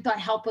 what you thought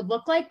help would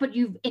look like, but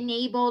you've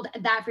enabled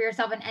that for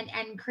yourself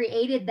and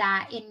created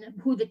that in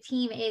who the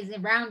team is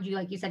around you.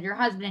 Like you said, your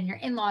husband and your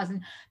in-laws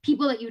and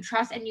people that you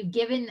trust, and you've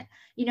given,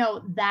 you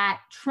know,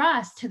 that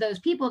trust to those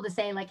people to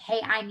say like,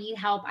 hey, I need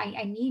help.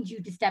 I need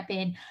you to step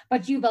in,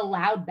 but you've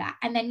allowed that.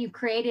 And then you've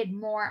created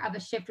more of a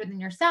shift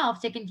within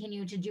yourself to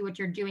continue to do what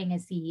you're doing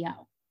as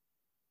CEO.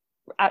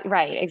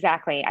 Right,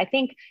 exactly. I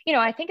think, you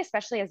know, I think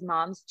especially as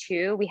moms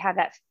too, we have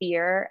that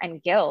fear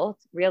and guilt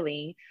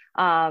really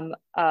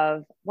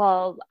of,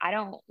 well, I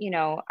don't, you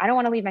know, I don't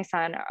want to leave my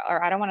son,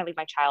 or I don't want to leave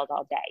my child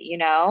all day, you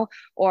know,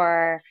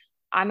 or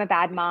I'm a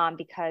bad mom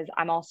because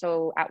I'm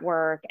also at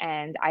work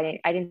and I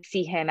didn't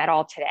see him at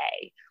all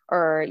today,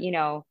 or, you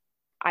know,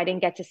 I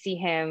didn't get to see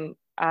him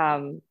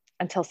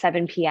until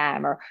 7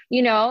 p.m. or,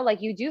 you know,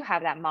 like you do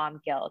have that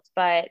mom guilt,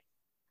 but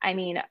I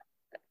mean,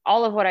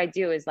 all of what I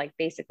do is like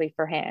basically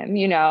for him,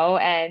 you know,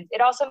 and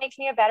it also makes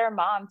me a better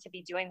mom to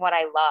be doing what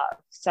I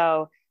love.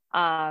 So,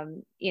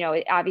 you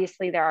know,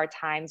 obviously there are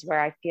times where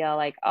I feel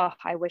like, oh,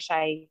 I wish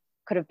I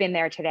could have been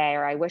there today,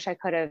 or I wish I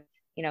could have,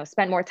 you know,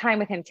 spent more time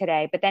with him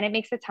today. But then it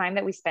makes the time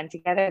that we spend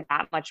together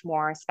that much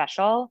more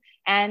special.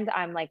 And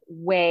I'm like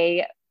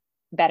way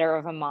better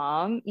of a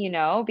mom, you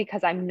know,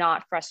 because I'm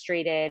not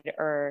frustrated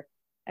or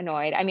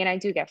annoyed. I mean, I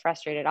do get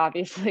frustrated,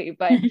 obviously,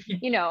 but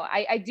you know,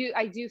 I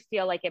do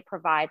feel like it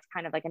provides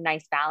kind of like a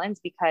nice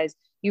balance because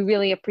you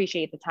really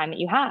appreciate the time that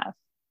you have.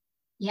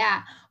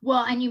 Yeah.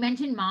 Well, and you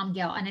mentioned mom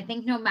guilt. And I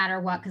think no matter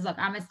what, because look,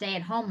 I'm a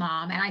stay-at-home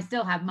mom and I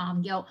still have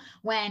mom guilt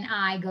when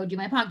I go do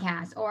my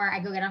podcast or I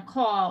go get on a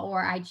call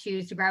or I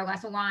choose to grab a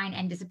glass of wine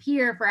and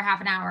disappear for a half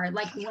an hour,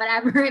 like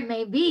whatever it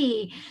may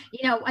be.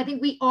 You know, I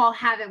think we all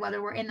have it,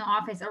 whether we're in the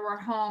office or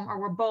we're home or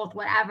we're both,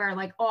 whatever,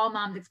 like all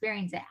moms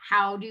experience it.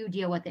 How do you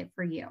deal with it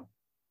for you?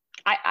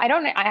 I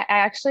don't, I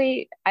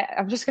actually,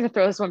 I'm just going to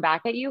throw this one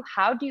back at you.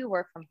 How do you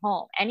work from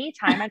home?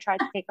 Anytime I try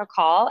to take a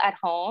call at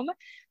home,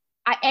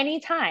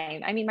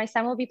 anytime. I mean, my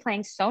son will be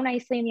playing so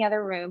nicely in the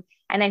other room,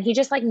 and then he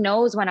just like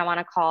knows when I want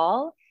to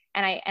call.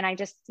 And I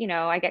just, you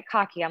know, I get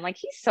cocky. I'm like,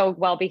 he's so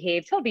well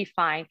behaved. He'll be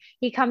fine.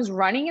 He comes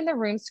running in the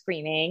room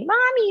screaming,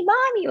 "Mommy,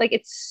 mommy." Like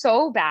it's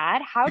so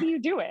bad. How do you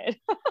do it?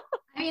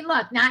 I mean,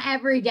 look, not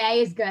every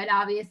day is good,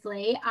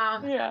 obviously.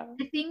 Yeah.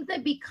 I think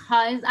that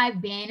because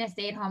I've been a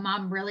stay-at-home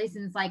mom really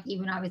since like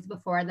even obviously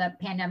before the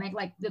pandemic,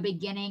 like the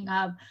beginning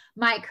of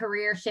my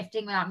career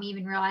shifting without me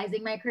even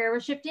realizing my career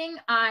was shifting,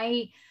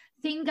 I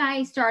think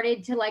I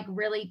started to like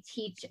really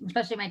teach,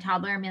 especially my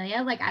toddler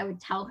Amelia, like I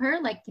would tell her,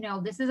 like, you know,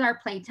 this is our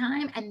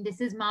playtime and this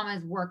is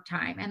mama's work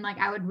time. And like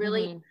I would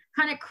really Mhm.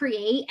 kind of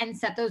create and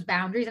set those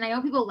boundaries. And I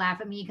know people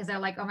laugh at me because they're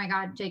like, oh my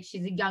God, Jake,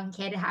 she's a young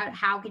kid.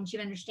 How can she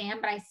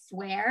understand? But I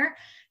swear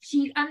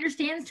she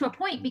understands to a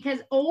point because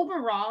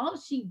overall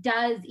she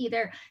does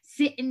either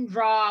sit and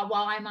draw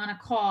while I'm on a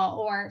call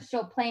or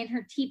she'll play in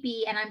her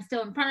teepee and I'm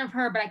still in front of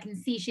her, but I can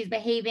see she's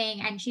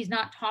behaving and she's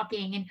not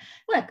talking. And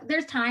look,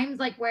 there's times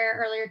like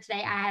where earlier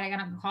today I got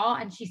on a call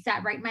and she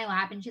sat right in my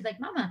lap and she's like,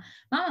 mama,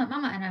 mama,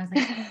 mama. And I was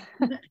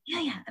like,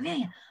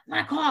 Amelia, I'm on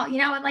a call, you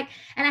know, and like,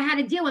 and I had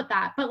to deal with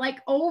that. But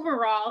like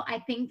overall, I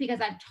think because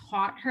I've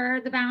taught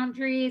her the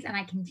boundaries and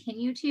I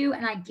continue to,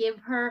 and I give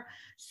her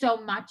so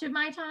much of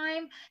my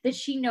time that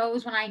she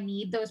knows when I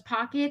need those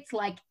pockets,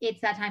 like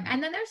it's that time.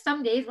 And then there's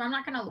some days where I'm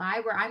not going to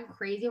lie, where I'm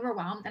crazy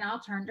overwhelmed and I'll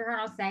turn to her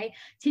and I'll say,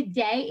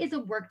 today is a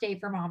work day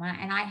for mama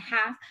and I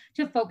have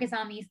to focus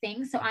on these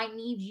things. So I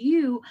need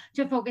you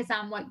to focus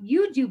on what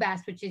you do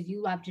best, which is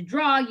you love to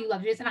draw, you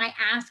love to do this. And I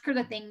ask her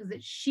the things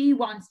that she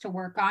wants to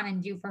work on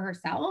and do for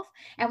herself.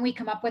 And we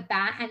come up with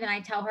that. And then I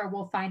tell her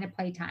we'll find a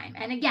playtime.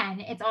 And again,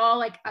 it's all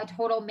like a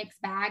total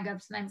mixed bag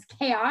of sometimes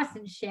chaos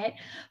and shit.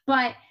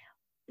 But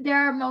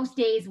there are most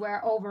days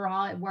where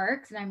overall it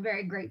works, and I'm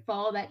very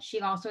grateful that she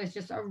also is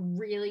just a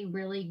really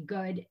really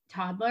good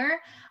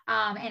toddler.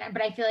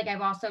 But I feel like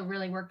I've also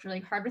really worked really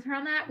hard with her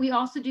on that. We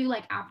also do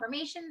like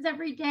affirmations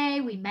every day,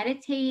 we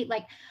meditate.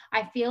 Like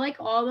I feel like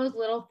all those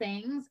little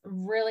things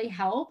really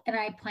help, and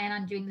I plan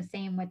on doing the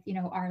same with, you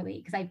know, Arlie,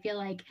 because I feel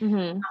like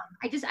Mhm.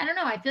 I don't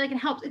know, I feel like it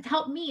helps. It's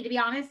helped me, to be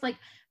honest. Like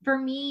for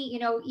me, you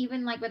know,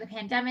 even like with the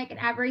pandemic and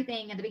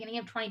everything at the beginning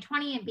of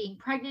 2020 and being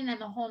pregnant and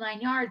the whole 9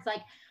 yards,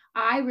 like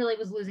I really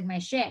was losing my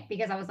shit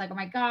because I was like, oh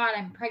my God,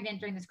 I'm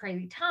pregnant during this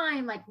crazy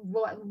time. Like,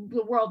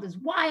 the world is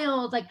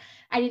wild. Like,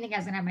 I didn't think I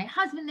was going to have my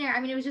husband there. I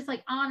mean, it was just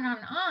like on and on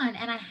and on.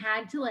 And I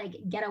had to like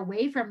get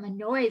away from the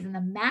noise and the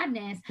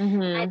madness. I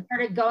Mhm.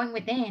 started going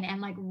within and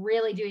like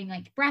really doing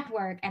like breath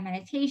work and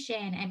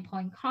meditation and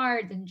pulling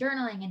cards and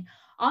journaling and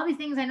all these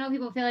things I know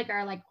people feel like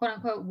are like quote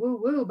unquote woo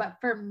woo. But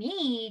for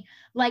me,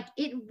 like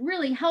it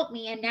really helped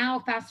me. And now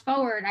fast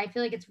forward, I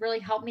feel like it's really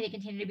helped me to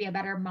continue to be a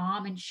better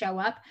mom and show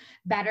up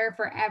better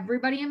for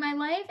everybody in my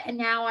life. And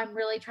now I'm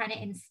really trying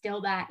to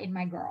instill that in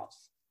my girls.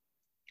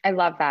 I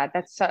love that.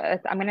 That's so,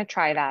 I'm going to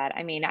try that.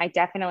 I mean, I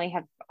definitely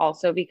have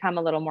also become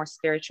a little more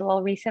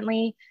spiritual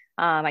recently.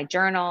 I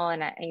journal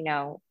and I, you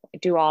know,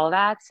 do all of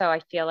that. So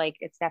I feel like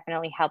it's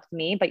definitely helped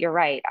me, but you're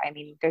right. I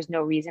mean, there's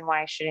no reason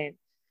why I shouldn't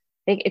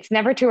it's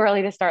never too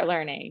early to start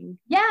learning.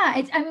 Yeah,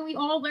 I mean, we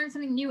all learn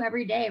something new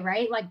every day,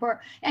 right? Like,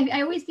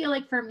 I always feel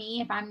like for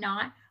me, if I'm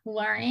not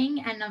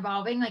learning and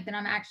evolving, like then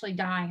I'm actually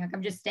dying. Like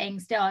I'm just staying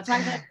still. That's why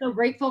I'm so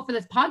grateful for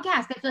this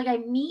podcast. I feel like I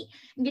meet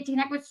and get to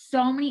connect with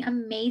so many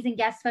amazing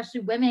guests,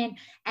 especially women.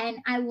 And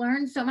I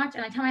learn so much.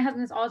 And I tell my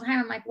husband this all the time.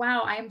 I'm like,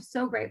 wow, I am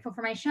so grateful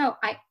for my show.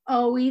 I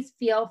always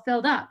feel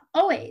filled up,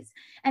 always.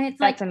 And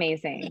it's like, That's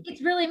amazing.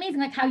 it's really amazing,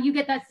 like how you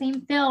get that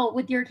same fill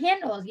with your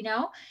candles, you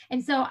know?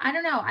 And so I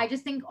don't know. I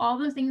just think all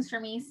those things for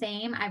me,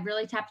 same. I've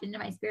really tapped into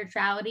my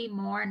spirituality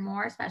more and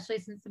more, especially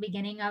since the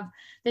beginning of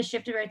the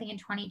shift of everything in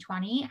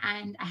 2020.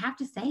 And I have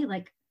to say,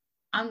 like,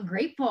 I'm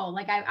grateful.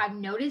 Like I've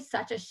noticed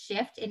such a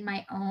shift in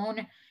my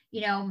own,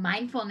 you know,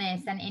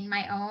 mindfulness and in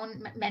my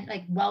own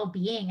like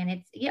well-being. And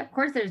it's, yeah, of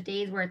course there's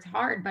days where it's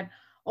hard, but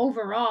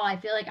overall, I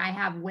feel like I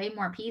have way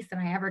more peace than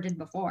I ever did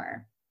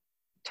before.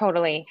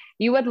 Totally.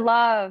 You would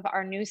love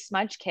our new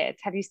smudge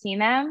kits. Have you seen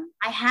them?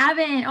 I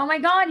haven't. Oh my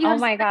God. Oh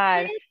my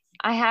God.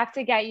 I have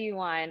to get you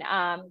one.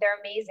 They're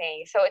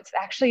amazing. So it's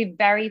actually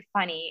very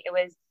funny. It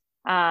was,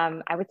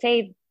 I would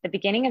say the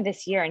beginning of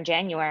this year in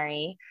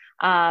January.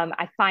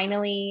 I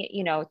finally,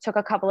 you know, took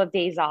a couple of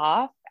days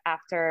off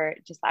after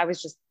I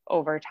was just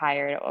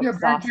overtired, You're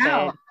exhausted, burnt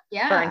out.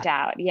 Yeah. burnt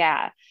out.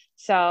 Yeah.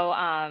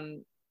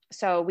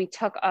 So we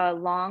took a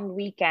long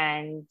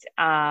weekend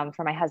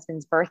for my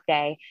husband's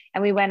birthday,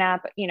 and we went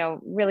up, you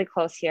know, really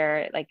close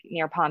here, like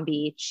near Palm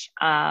Beach,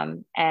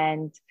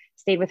 and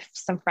stayed with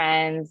some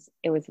friends.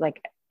 It was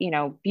like, you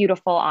know,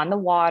 beautiful on the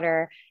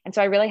water. And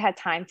so I really had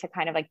time to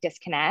kind of like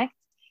disconnect.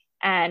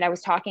 And I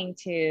was talking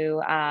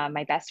to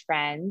my best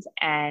friend,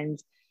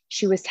 and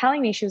she was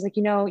telling me, she was like,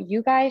 you know,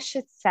 you guys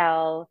should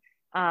sell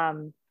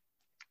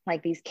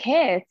like these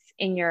kits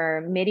in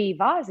your midi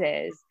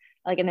vases,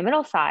 like in the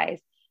middle size.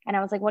 And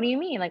I was like, what do you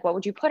mean? Like, what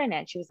would you put in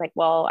it? She was like,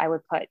 well, I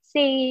would put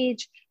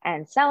sage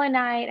and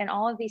selenite and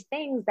all of these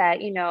things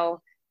that, you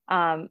know,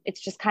 it's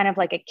just kind of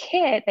like a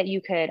kit that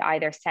you could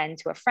either send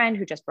to a friend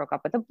who just broke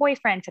up with a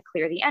boyfriend to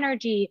clear the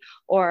energy,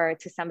 or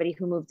to somebody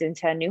who moved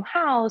into a new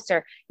house,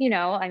 or, you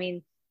know, I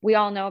mean, we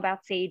all know about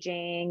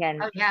saging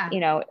and, you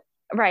know,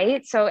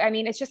 right. So, I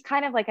mean, it's just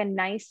kind of like a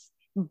nice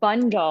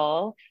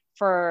bundle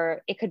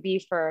for, it could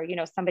be for, you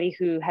know, somebody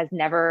who has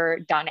never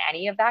done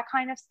any of that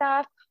kind of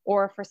stuff,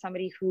 or for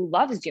somebody who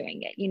loves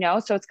doing it, you know?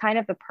 So it's kind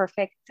of the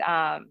perfect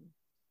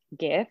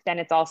gift. And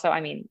it's also,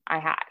 I mean,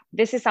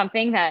 this is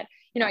something that,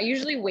 you know, I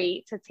usually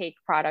wait to take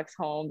products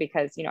home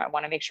because, you know, I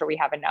want to make sure we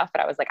have enough,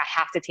 but I was like, I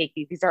have to take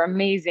these. These are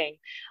amazing.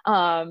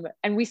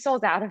 And we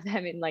sold out of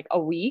them in like a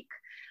week.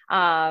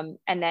 And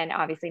then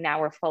obviously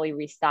now we're fully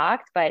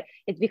restocked, but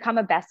it's become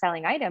a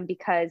best-selling item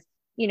because,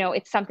 you know,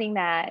 it's something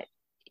that,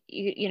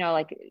 you know,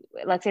 like,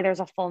 let's say there's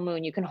a full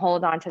moon, you can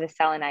hold on to the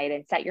selenite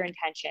and set your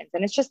intentions.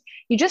 And it's just,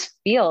 you just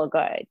feel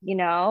good, you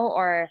know,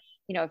 or,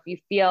 you know, if you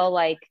feel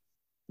like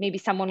maybe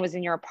someone was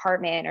in your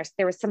apartment, or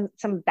there was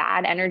some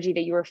bad energy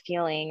that you were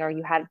feeling, or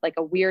you had like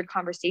a weird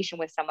conversation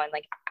with someone,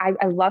 like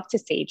I love to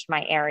sage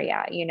my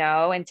area, you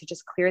know, and to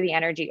just clear the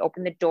energy,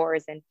 open the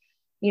doors, and,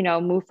 you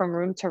know, move from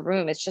room to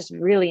room. It's just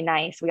really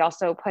nice. We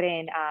also put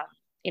in,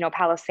 you know,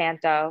 Palo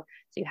Santo.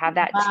 So you have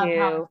that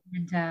too.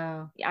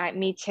 Yeah,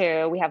 me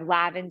too. We have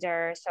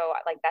lavender. So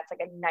like, that's like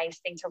a nice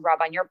thing to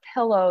rub on your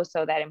pillow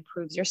so that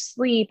improves your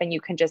sleep. And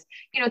you can just,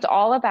 you know, it's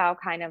all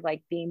about kind of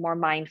like being more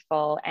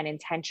mindful and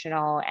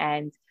intentional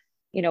and,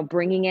 you know,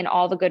 bringing in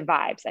all the good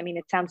vibes. I mean,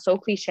 it sounds so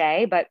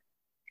cliche, but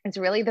it's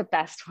really the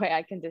best way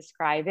I can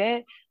describe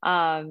it.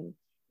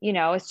 You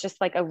know, it's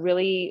just like a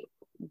really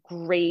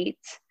great,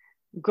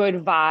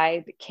 good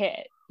vibe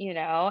kit, you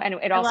know, and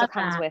it also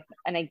comes with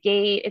an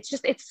agate. It's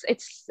just,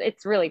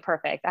 it's really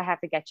perfect. I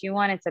have to get you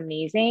one. It's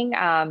amazing.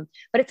 But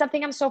it's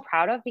something I'm so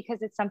proud of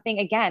because it's something,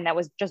 again, that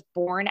was just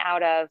born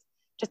out of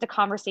just a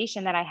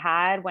conversation that I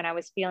had when I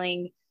was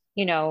feeling,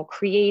 you know,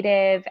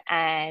 creative.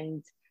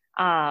 And,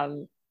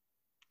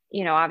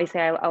 you know, obviously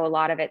I owe a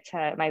lot of it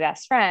to my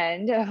best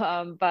friend,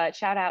 but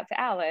shout out to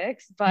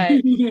Alex.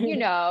 But, you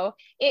know,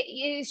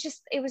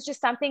 it was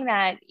just something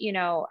that, you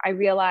know, I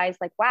realized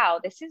like, wow,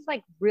 this is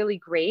like really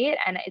great.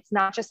 And it's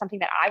not just something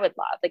that I would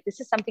love. Like, this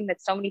is something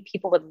that so many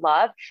people would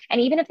love.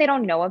 And even if they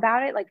don't know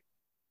about it, like,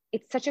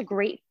 it's such a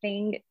great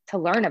thing to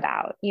learn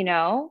about, you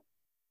know?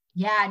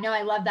 Yeah, no,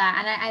 I love that.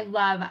 And I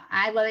love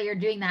that you're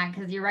doing that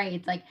because you're right.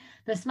 It's like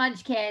the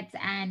smudge kits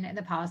and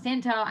the Palo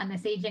Santo and the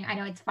saging. I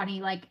know it's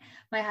funny, like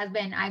my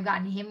husband, I've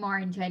gotten him more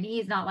into it.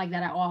 He's not like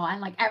that at all.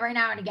 And like every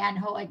now and again,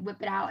 he'll like whip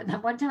it out. And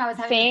then one time I was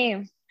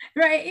having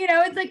right, you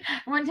know, it's like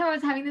one time I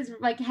was having this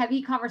like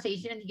heavy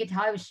conversation and you could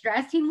tell I was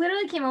stressed. He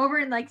literally came over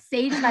and like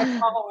saged my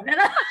phone. And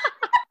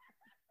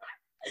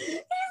he's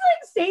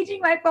like saging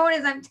my phone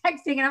as I'm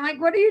texting. And I'm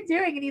like, what are you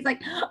doing? And he's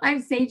like,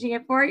 I'm saging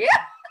it for you.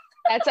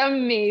 That's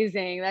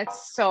amazing.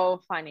 That's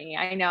so funny.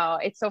 I know.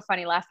 It's so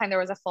funny. Last time there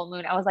was a full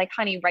moon, I was like,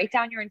 honey, write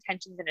down your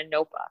intentions in a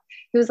notebook.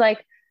 He was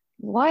like,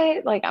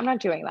 what? Like, I'm not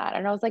doing that.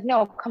 And I was like,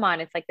 no, come on.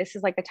 It's like, this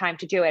is like the time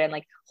to do it. And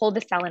like, hold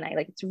the selenite.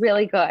 Like, it's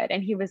really good.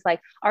 And he was like,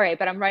 all right,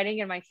 but I'm writing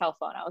in my cell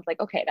phone. I was like,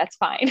 okay, that's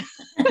fine.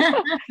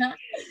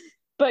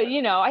 But,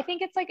 you know, I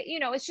think it's like, you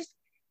know, it's just,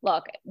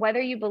 look,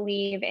 whether you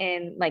believe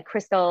in like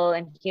crystal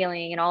and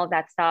healing and all of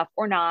that stuff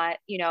or not,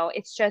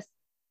 it's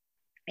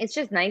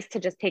just nice to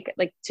just take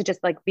like to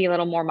just like be a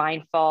little more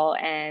mindful.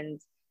 And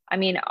I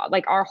mean,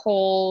 like our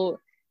whole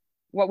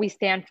what we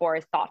stand for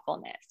is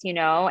thoughtfulness,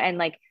 and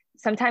like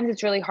sometimes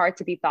it's really hard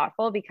to be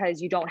thoughtful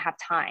because you don't have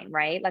time,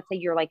 right? Let's say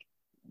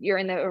you're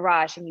in the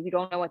rush and you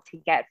don't know what to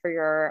get for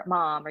your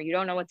mom, or you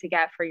don't know what to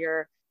get for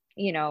your,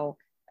 you know,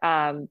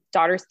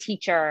 daughter's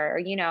teacher,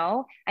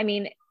 I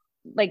mean,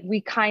 like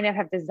we kind of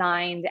have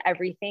designed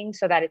everything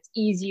so that it's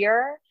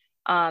easier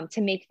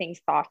to make things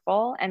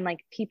thoughtful, and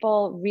like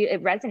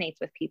it resonates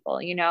with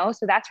people,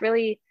 so that's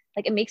really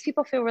like, it makes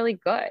people feel really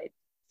good.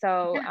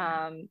 So,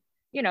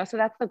 so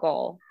that's the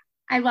goal.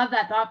 I love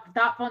that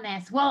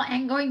thoughtfulness. Well,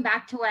 and going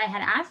back to what I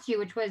had asked you,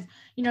 which was,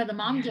 the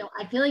mom guilt,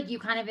 I feel like you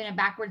kind of in a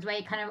backwards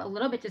way, kind of a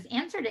little bit just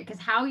answered it, because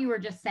how you were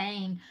just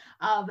saying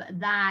of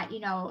that,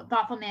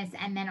 thoughtfulness,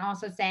 and then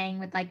also saying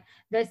with like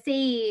the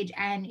sage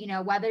and,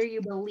 whether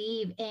you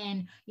believe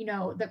in,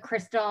 the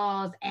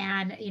crystals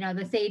and,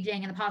 the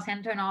saging and the Palo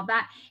Santo and all of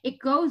that, it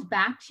goes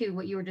back to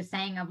what you were just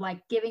saying of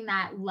like giving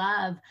that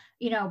love,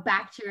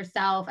 back to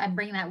yourself and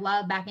bringing that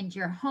love back into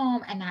your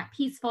home, and that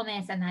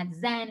peacefulness and that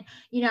Zen.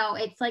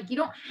 It's like you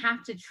don't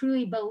have to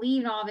truly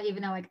believe in all of it,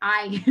 even though like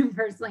I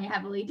personally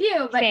heavily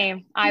do. But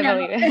same, I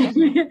believe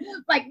it.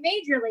 like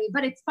majorly.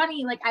 But it's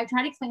funny, like I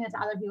try to explain that to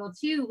other people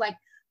too, like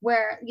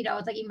where,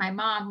 it's like even my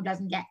mom who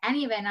doesn't get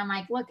any of it. And I'm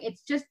like, look,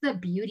 it's just the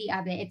beauty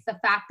of it. It's the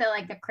fact that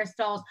like the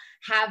crystals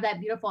have that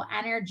beautiful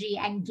energy,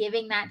 and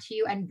giving that to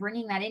you and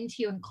bringing that into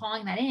you and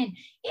calling that in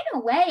a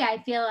way,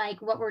 I feel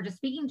like what we're just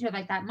speaking to,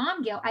 like that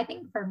mom guilt, I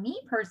think for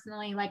me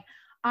personally, like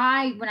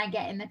when I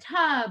get in the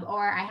tub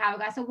or I have a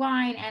glass of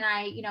wine and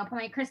I, put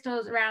my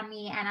crystals around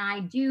me and I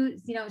do,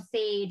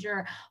 sage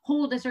or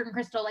hold a certain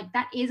crystal, like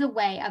that is a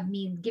way of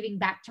me giving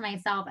back to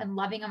myself and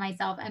loving on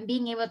myself and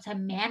being able to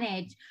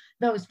manage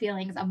those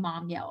feelings of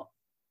mom guilt.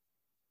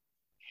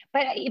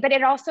 But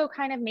it also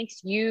kind of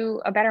makes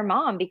you a better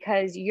mom,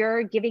 because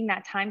you're giving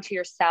that time to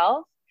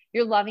yourself,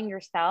 you're loving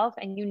yourself,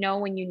 and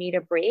when you need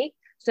a break,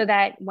 so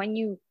that when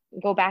you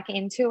go back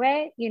into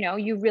it,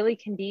 you really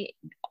can be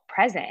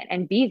present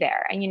and be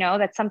there. And,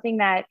 that's something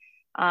that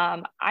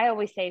I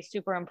always say is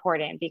super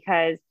important,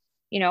 because,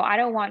 I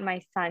don't want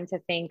my son to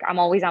think I'm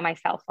always on my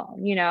cell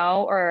phone,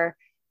 or,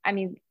 I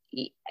mean,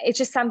 it's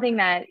just something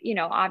that,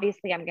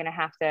 obviously I'm going to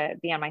have to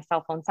be on my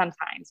cell phone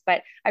sometimes,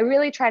 but I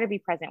really try to be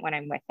present when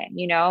I'm with him.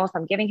 If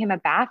I'm giving him a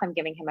bath, I'm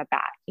giving him a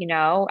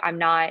bath, I'm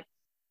not,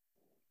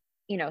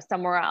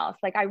 somewhere else.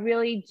 Like I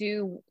really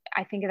do.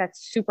 I think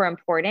that's super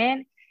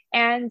important.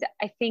 And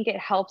I think it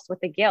helps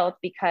with the guilt,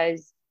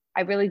 because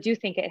I really do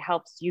think it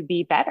helps you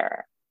be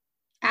better.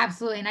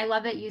 Absolutely. And I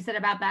love that you said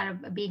about that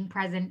of being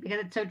present, because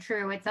it's so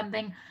true. It's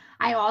something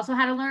I also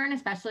had to learn,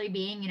 especially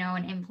being,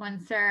 an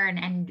influencer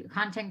and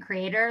content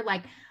creator.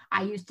 Like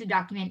I used to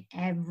document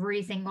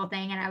every single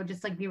thing, and I would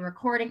just like be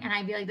recording, and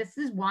I'd be like, this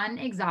is one,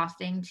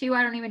 exhausting. Two,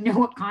 I don't even know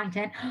what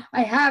content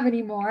I have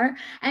anymore.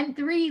 And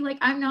three, like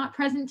I'm not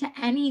present to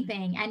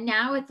anything. And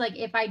now it's like,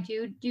 if I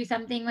do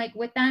something like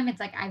with them, it's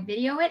like I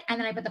video it and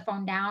then I put the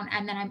phone down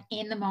and then I'm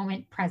in the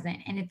moment present.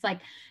 And it's like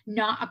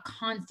not a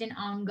constant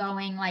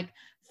ongoing, like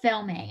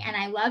filming. And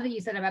I love that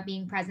you said about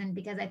being present,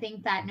 because I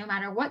think that no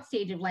matter what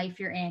stage of life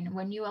you're in,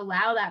 when you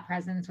allow that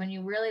presence, when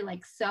you really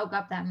like soak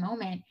up that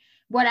moment,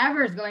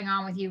 whatever is going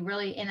on with you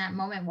really in that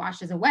moment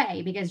washes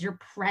away, because you're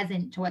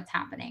present to what's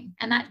happening.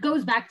 And that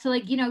goes back to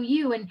like,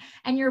 you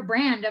and your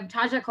brand of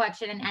Taja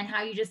Collection, and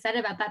how you just said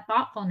about that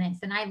thoughtfulness.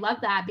 And I love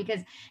that, because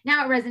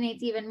now it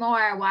resonates even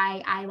more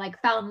why I like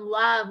fell in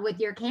love with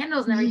your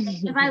candles and everything,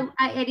 because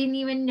I didn't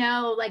even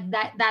know like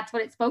that's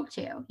what it spoke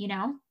to,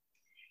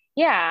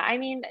 Yeah. I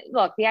mean,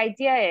 look, the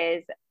idea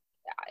is,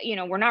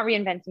 we're not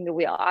reinventing the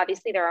wheel.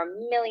 Obviously there are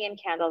a million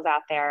candles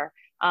out there.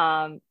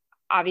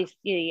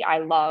 Obviously I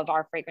love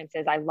our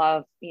fragrances. I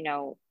love,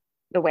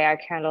 the way our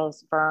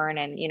candles burn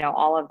and,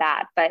 all of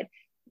that. But,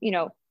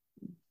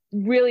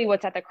 really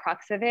what's at the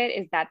crux of it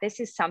is that this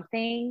is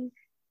something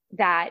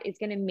that is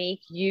going to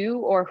make you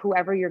or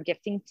whoever you're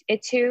gifting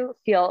it to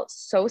feel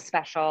so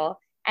special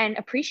and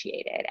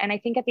appreciated. And I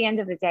think at the end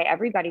of the day,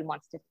 everybody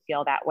wants to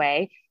feel that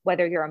way,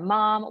 whether you're a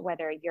mom,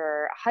 whether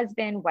you're a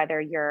husband,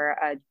 whether you're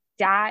a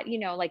dad,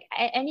 like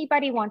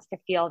anybody wants to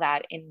feel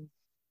that in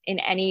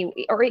any,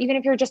 or even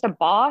if you're just a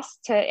boss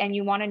and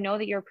you want to know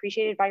that you're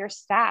appreciated by your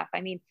staff.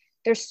 I mean,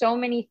 there's so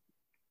many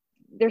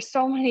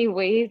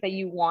ways that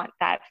you want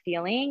that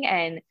feeling.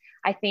 And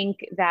I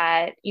think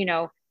that,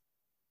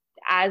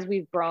 as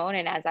we've grown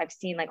and as I've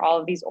seen like all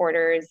of these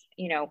orders,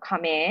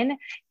 come in,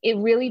 it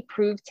really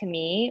proved to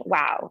me,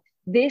 wow,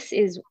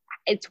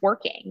 it's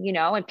working,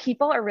 and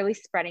people are really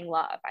spreading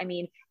love. I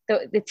mean,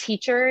 the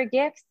teacher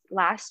gifts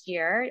last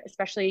year,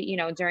 especially,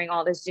 during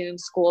all the Zoom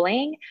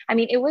schooling, I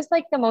mean, it was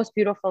like the most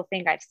beautiful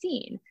thing I've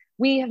seen.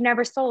 We have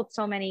never sold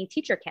so many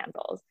teacher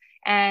candles.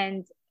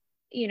 And,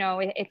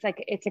 it's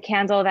like, it's a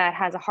candle that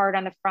has a heart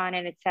on the front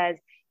and it says,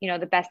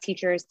 the best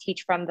teachers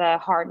teach from the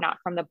heart, not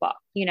from the book,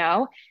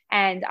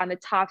 and on the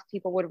top,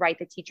 people would write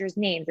the teachers'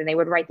 names, and they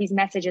would write these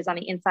messages on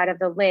the inside of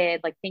the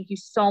lid, like, thank you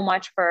so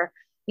much for,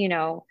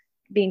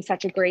 being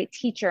such a great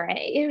teacher. And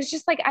it was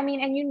just like, I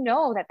mean, and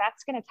that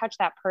that's going to touch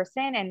that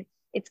person, and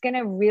it's going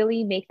to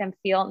really make them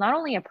feel not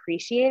only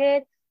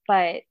appreciated,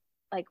 but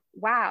like,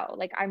 wow,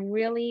 like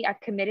I've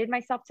committed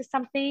myself to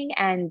something,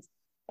 and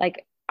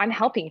like I'm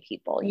helping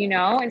people,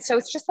 And so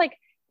it's just like,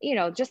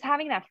 just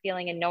having that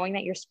feeling and knowing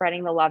that you're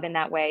spreading the love in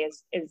that way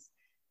is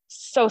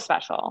so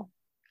special.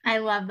 I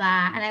love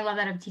that. And I love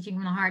that of teaching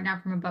from the heart,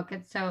 not from a book.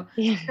 It's so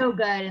good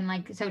and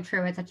like so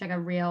true. It's such like a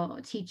real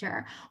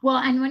teacher. Well,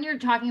 and when you're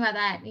talking about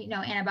that,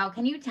 Annabelle,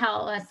 can you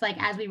tell us,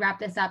 like, as we wrap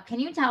this up,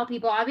 can you tell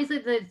people, obviously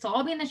it's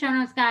all be in the show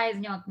notes, guys,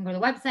 and you can go to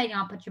the website,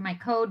 I'll put you my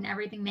code and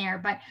everything there.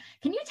 But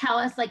can you tell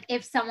us, like,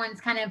 if someone's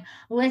kind of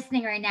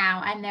listening right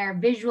now and they're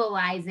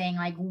visualizing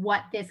like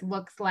what this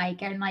looks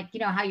like, and like,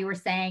 how you were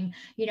saying,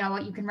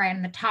 what you can write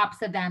on the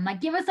tops of them, like,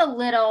 give us a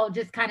little,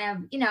 just kind of,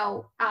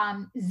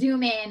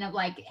 zoom in of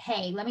like,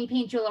 hey, let me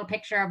paint you a little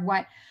picture of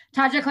what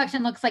Taja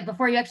Collection looks like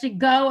before you actually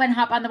go and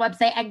hop on the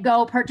website and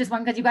go purchase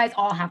one, because you guys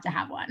all have to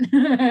have one.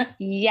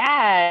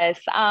 Yes.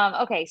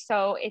 Okay.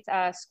 So it's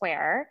a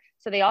square.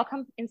 So they all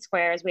come in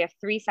squares. We have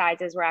 3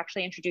 sizes. We're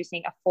actually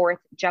introducing a 4th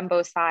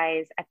jumbo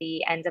size at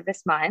the end of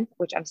this month,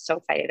 which I'm so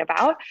excited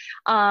about.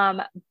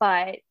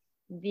 But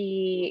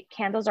the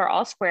candles are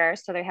all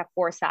squares, so they have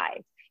 4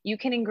 sides. You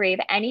can engrave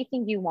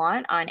anything you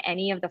want on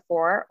any of the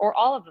 4 or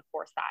all of the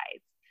 4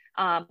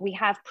 sides. We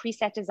have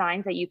preset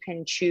designs that you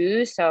can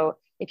choose. So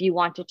if you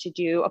wanted to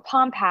do a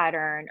palm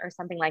pattern or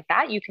something like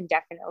that, you can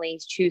definitely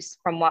choose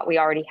from what we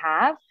already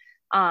have.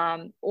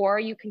 Or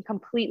you can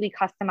completely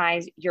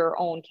customize your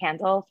own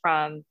candle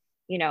from,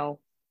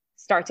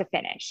 start to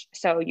finish.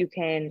 So you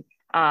can,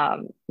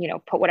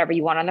 put whatever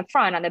you want on the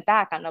front, on the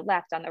back, on the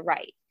left, on the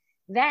right.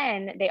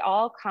 Then they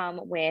all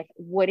come with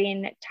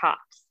wooden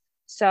tops.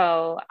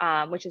 So,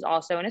 which is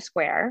also in a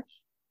square.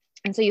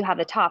 And so you have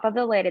the top of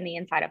the lid and the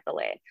inside of the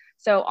lid.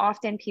 So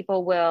often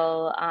people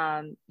will,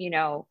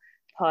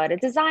 put a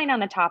design on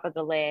the top of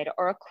the lid,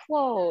 or a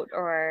quote,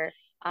 or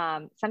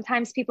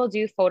sometimes people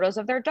do photos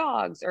of their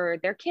dogs or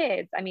their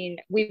kids. I mean,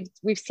 we've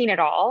seen it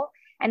all.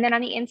 And then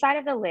on the inside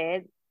of the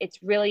lid, it's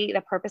really,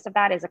 the purpose of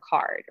that is a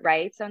card,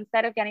 right? So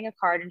instead of getting a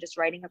card and just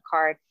writing a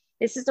card,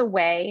 this is a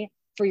way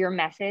for your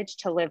message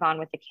to live on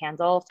with the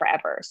candle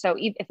forever. So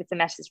if it's a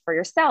message for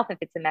yourself, if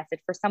it's a message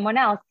for someone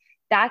else,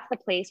 that's the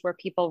place where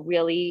people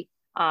really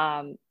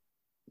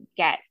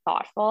get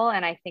thoughtful.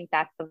 And I think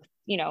that's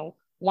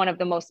one of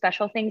the most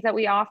special things that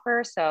we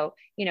offer. So,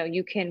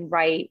 you can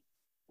write,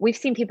 we've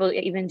seen people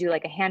even do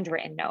like a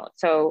handwritten note.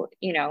 So,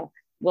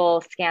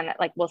 we'll scan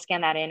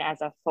that in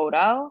as a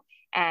photo,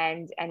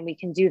 and we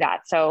can do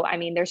that. So, I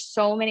mean, there's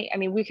so many, I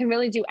mean, we can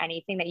really do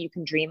anything that you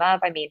can dream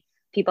of. I mean,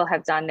 people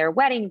have done their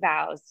wedding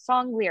vows,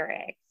 song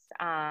lyrics,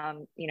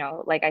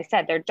 like I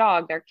said, their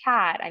dog, their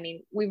cat. I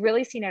mean, we've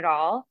really seen it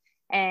all.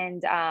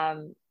 And,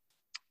 and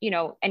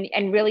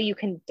really you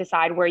can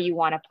decide where you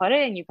want to put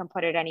it, and you can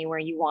put it anywhere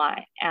you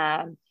want.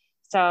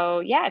 So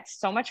yeah, it's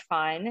so much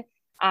fun.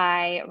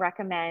 I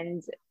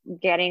recommend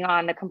getting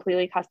on the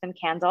completely custom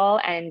candle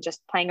and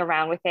just playing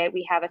around with it.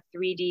 We have a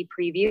 3D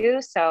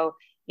preview. So,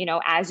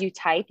 as you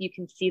type, you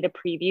can see the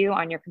preview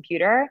on your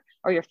computer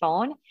or your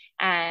phone.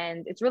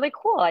 And it's really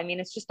cool. I mean,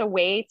 it's just a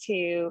way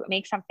to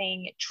make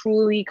something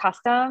truly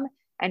custom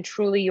and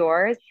truly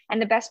yours.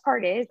 And the best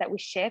part is that we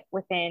ship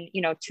within,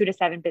 2 to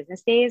 7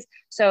 business days.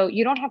 So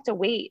you don't have to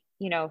wait,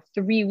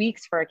 3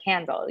 weeks for a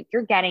candle. Like,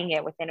 you're getting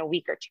it within a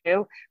week or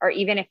 2, or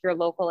even if you're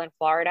local in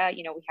Florida,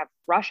 we have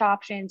rush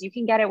options. You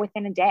can get it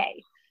within a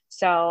day.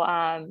 So,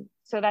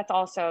 so that's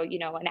also,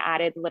 an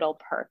added little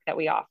perk that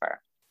we offer.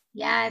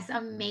 Yes.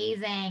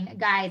 Amazing.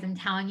 Guys, I'm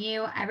telling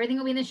you, everything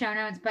will be in the show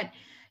notes, but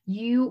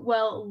you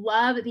will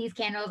love these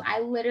candles.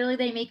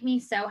 They make me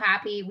so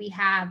happy. We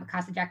have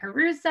Casa Jack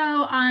Russo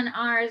on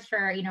ours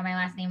for, my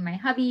last name, my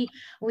hubby.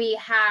 We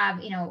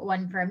have,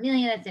 one for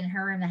Amelia that's in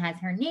her room that has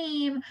her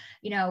name.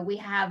 We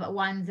have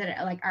ones that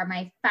are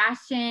my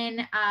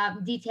fashion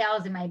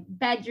details in my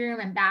bedroom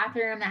and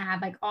bathroom that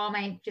have like all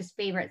my just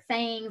favorite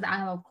sayings.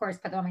 I'll of course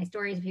put them on my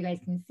stories if you guys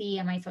can see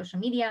on my social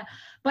media,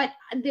 but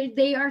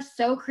they are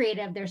so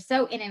creative. They're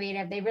so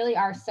innovative. They really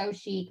are so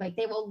chic. Like,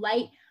 they will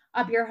light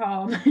up your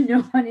home,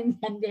 no pun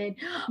intended.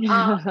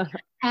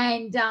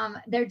 And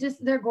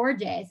they're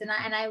gorgeous. And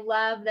I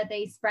love that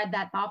they spread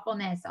that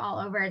thoughtfulness all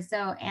over.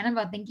 So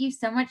Annabelle, thank you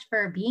so much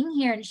for being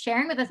here and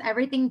sharing with us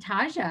everything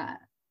Taja.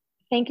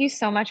 Thank you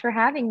so much for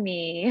having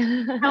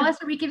me. Tell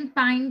us where we can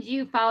find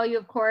you, follow you,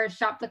 of course,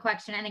 shop the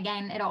collection. And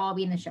again, it'll all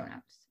be in the show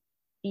notes.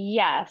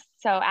 Yes.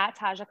 So at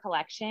Taja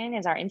Collection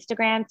is our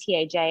Instagram,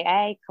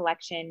 TAJA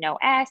Collection, no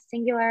S,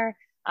 singular.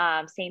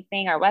 Same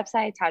thing, our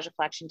website,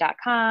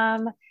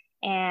 tajacollection.com.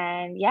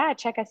 And yeah,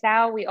 check us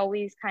out. We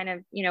always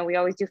we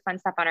always do fun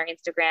stuff on our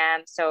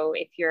Instagram. So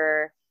if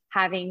you're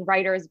having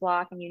writer's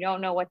block and you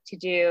don't know what to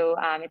do,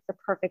 it's the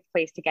perfect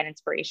place to get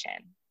inspiration.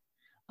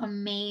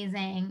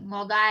 Amazing.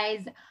 Well,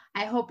 guys,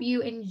 I hope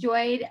you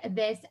enjoyed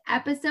this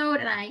episode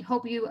and I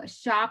hope you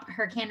shop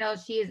her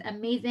candles. She is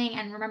amazing.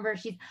 And remember,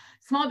 she's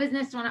small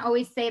business. I want to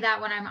always say that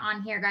when I'm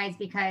on here, guys,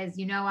 because,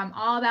 you know, I'm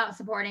all about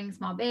supporting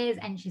small biz,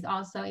 and she's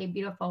also a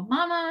beautiful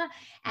mama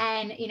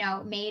and, you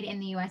know, made in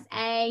the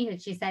USA.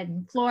 She said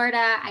in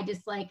Florida. I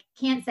just like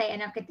can't say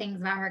enough good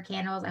things about her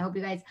candles. I hope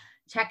you guys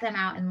check them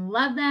out and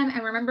love them.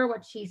 And remember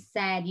what she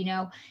said, you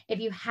know, if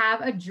you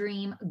have a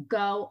dream,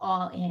 go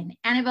all in.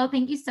 Annabelle,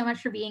 thank you so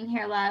much for being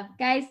here, love.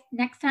 Guys,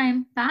 next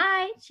time.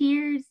 Bye.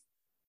 Cheers.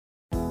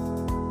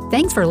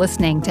 Thanks for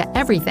listening to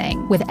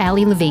Everything with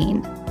Allie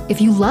Levine.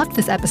 If you loved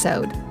this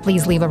episode,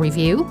 please leave a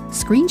review,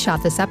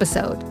 screenshot this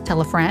episode,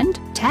 tell a friend,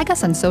 tag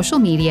us on social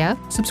media,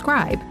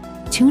 subscribe.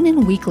 Tune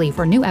in weekly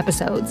for new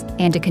episodes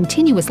and to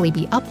continuously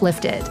be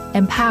uplifted,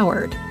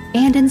 empowered,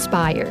 and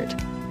inspired.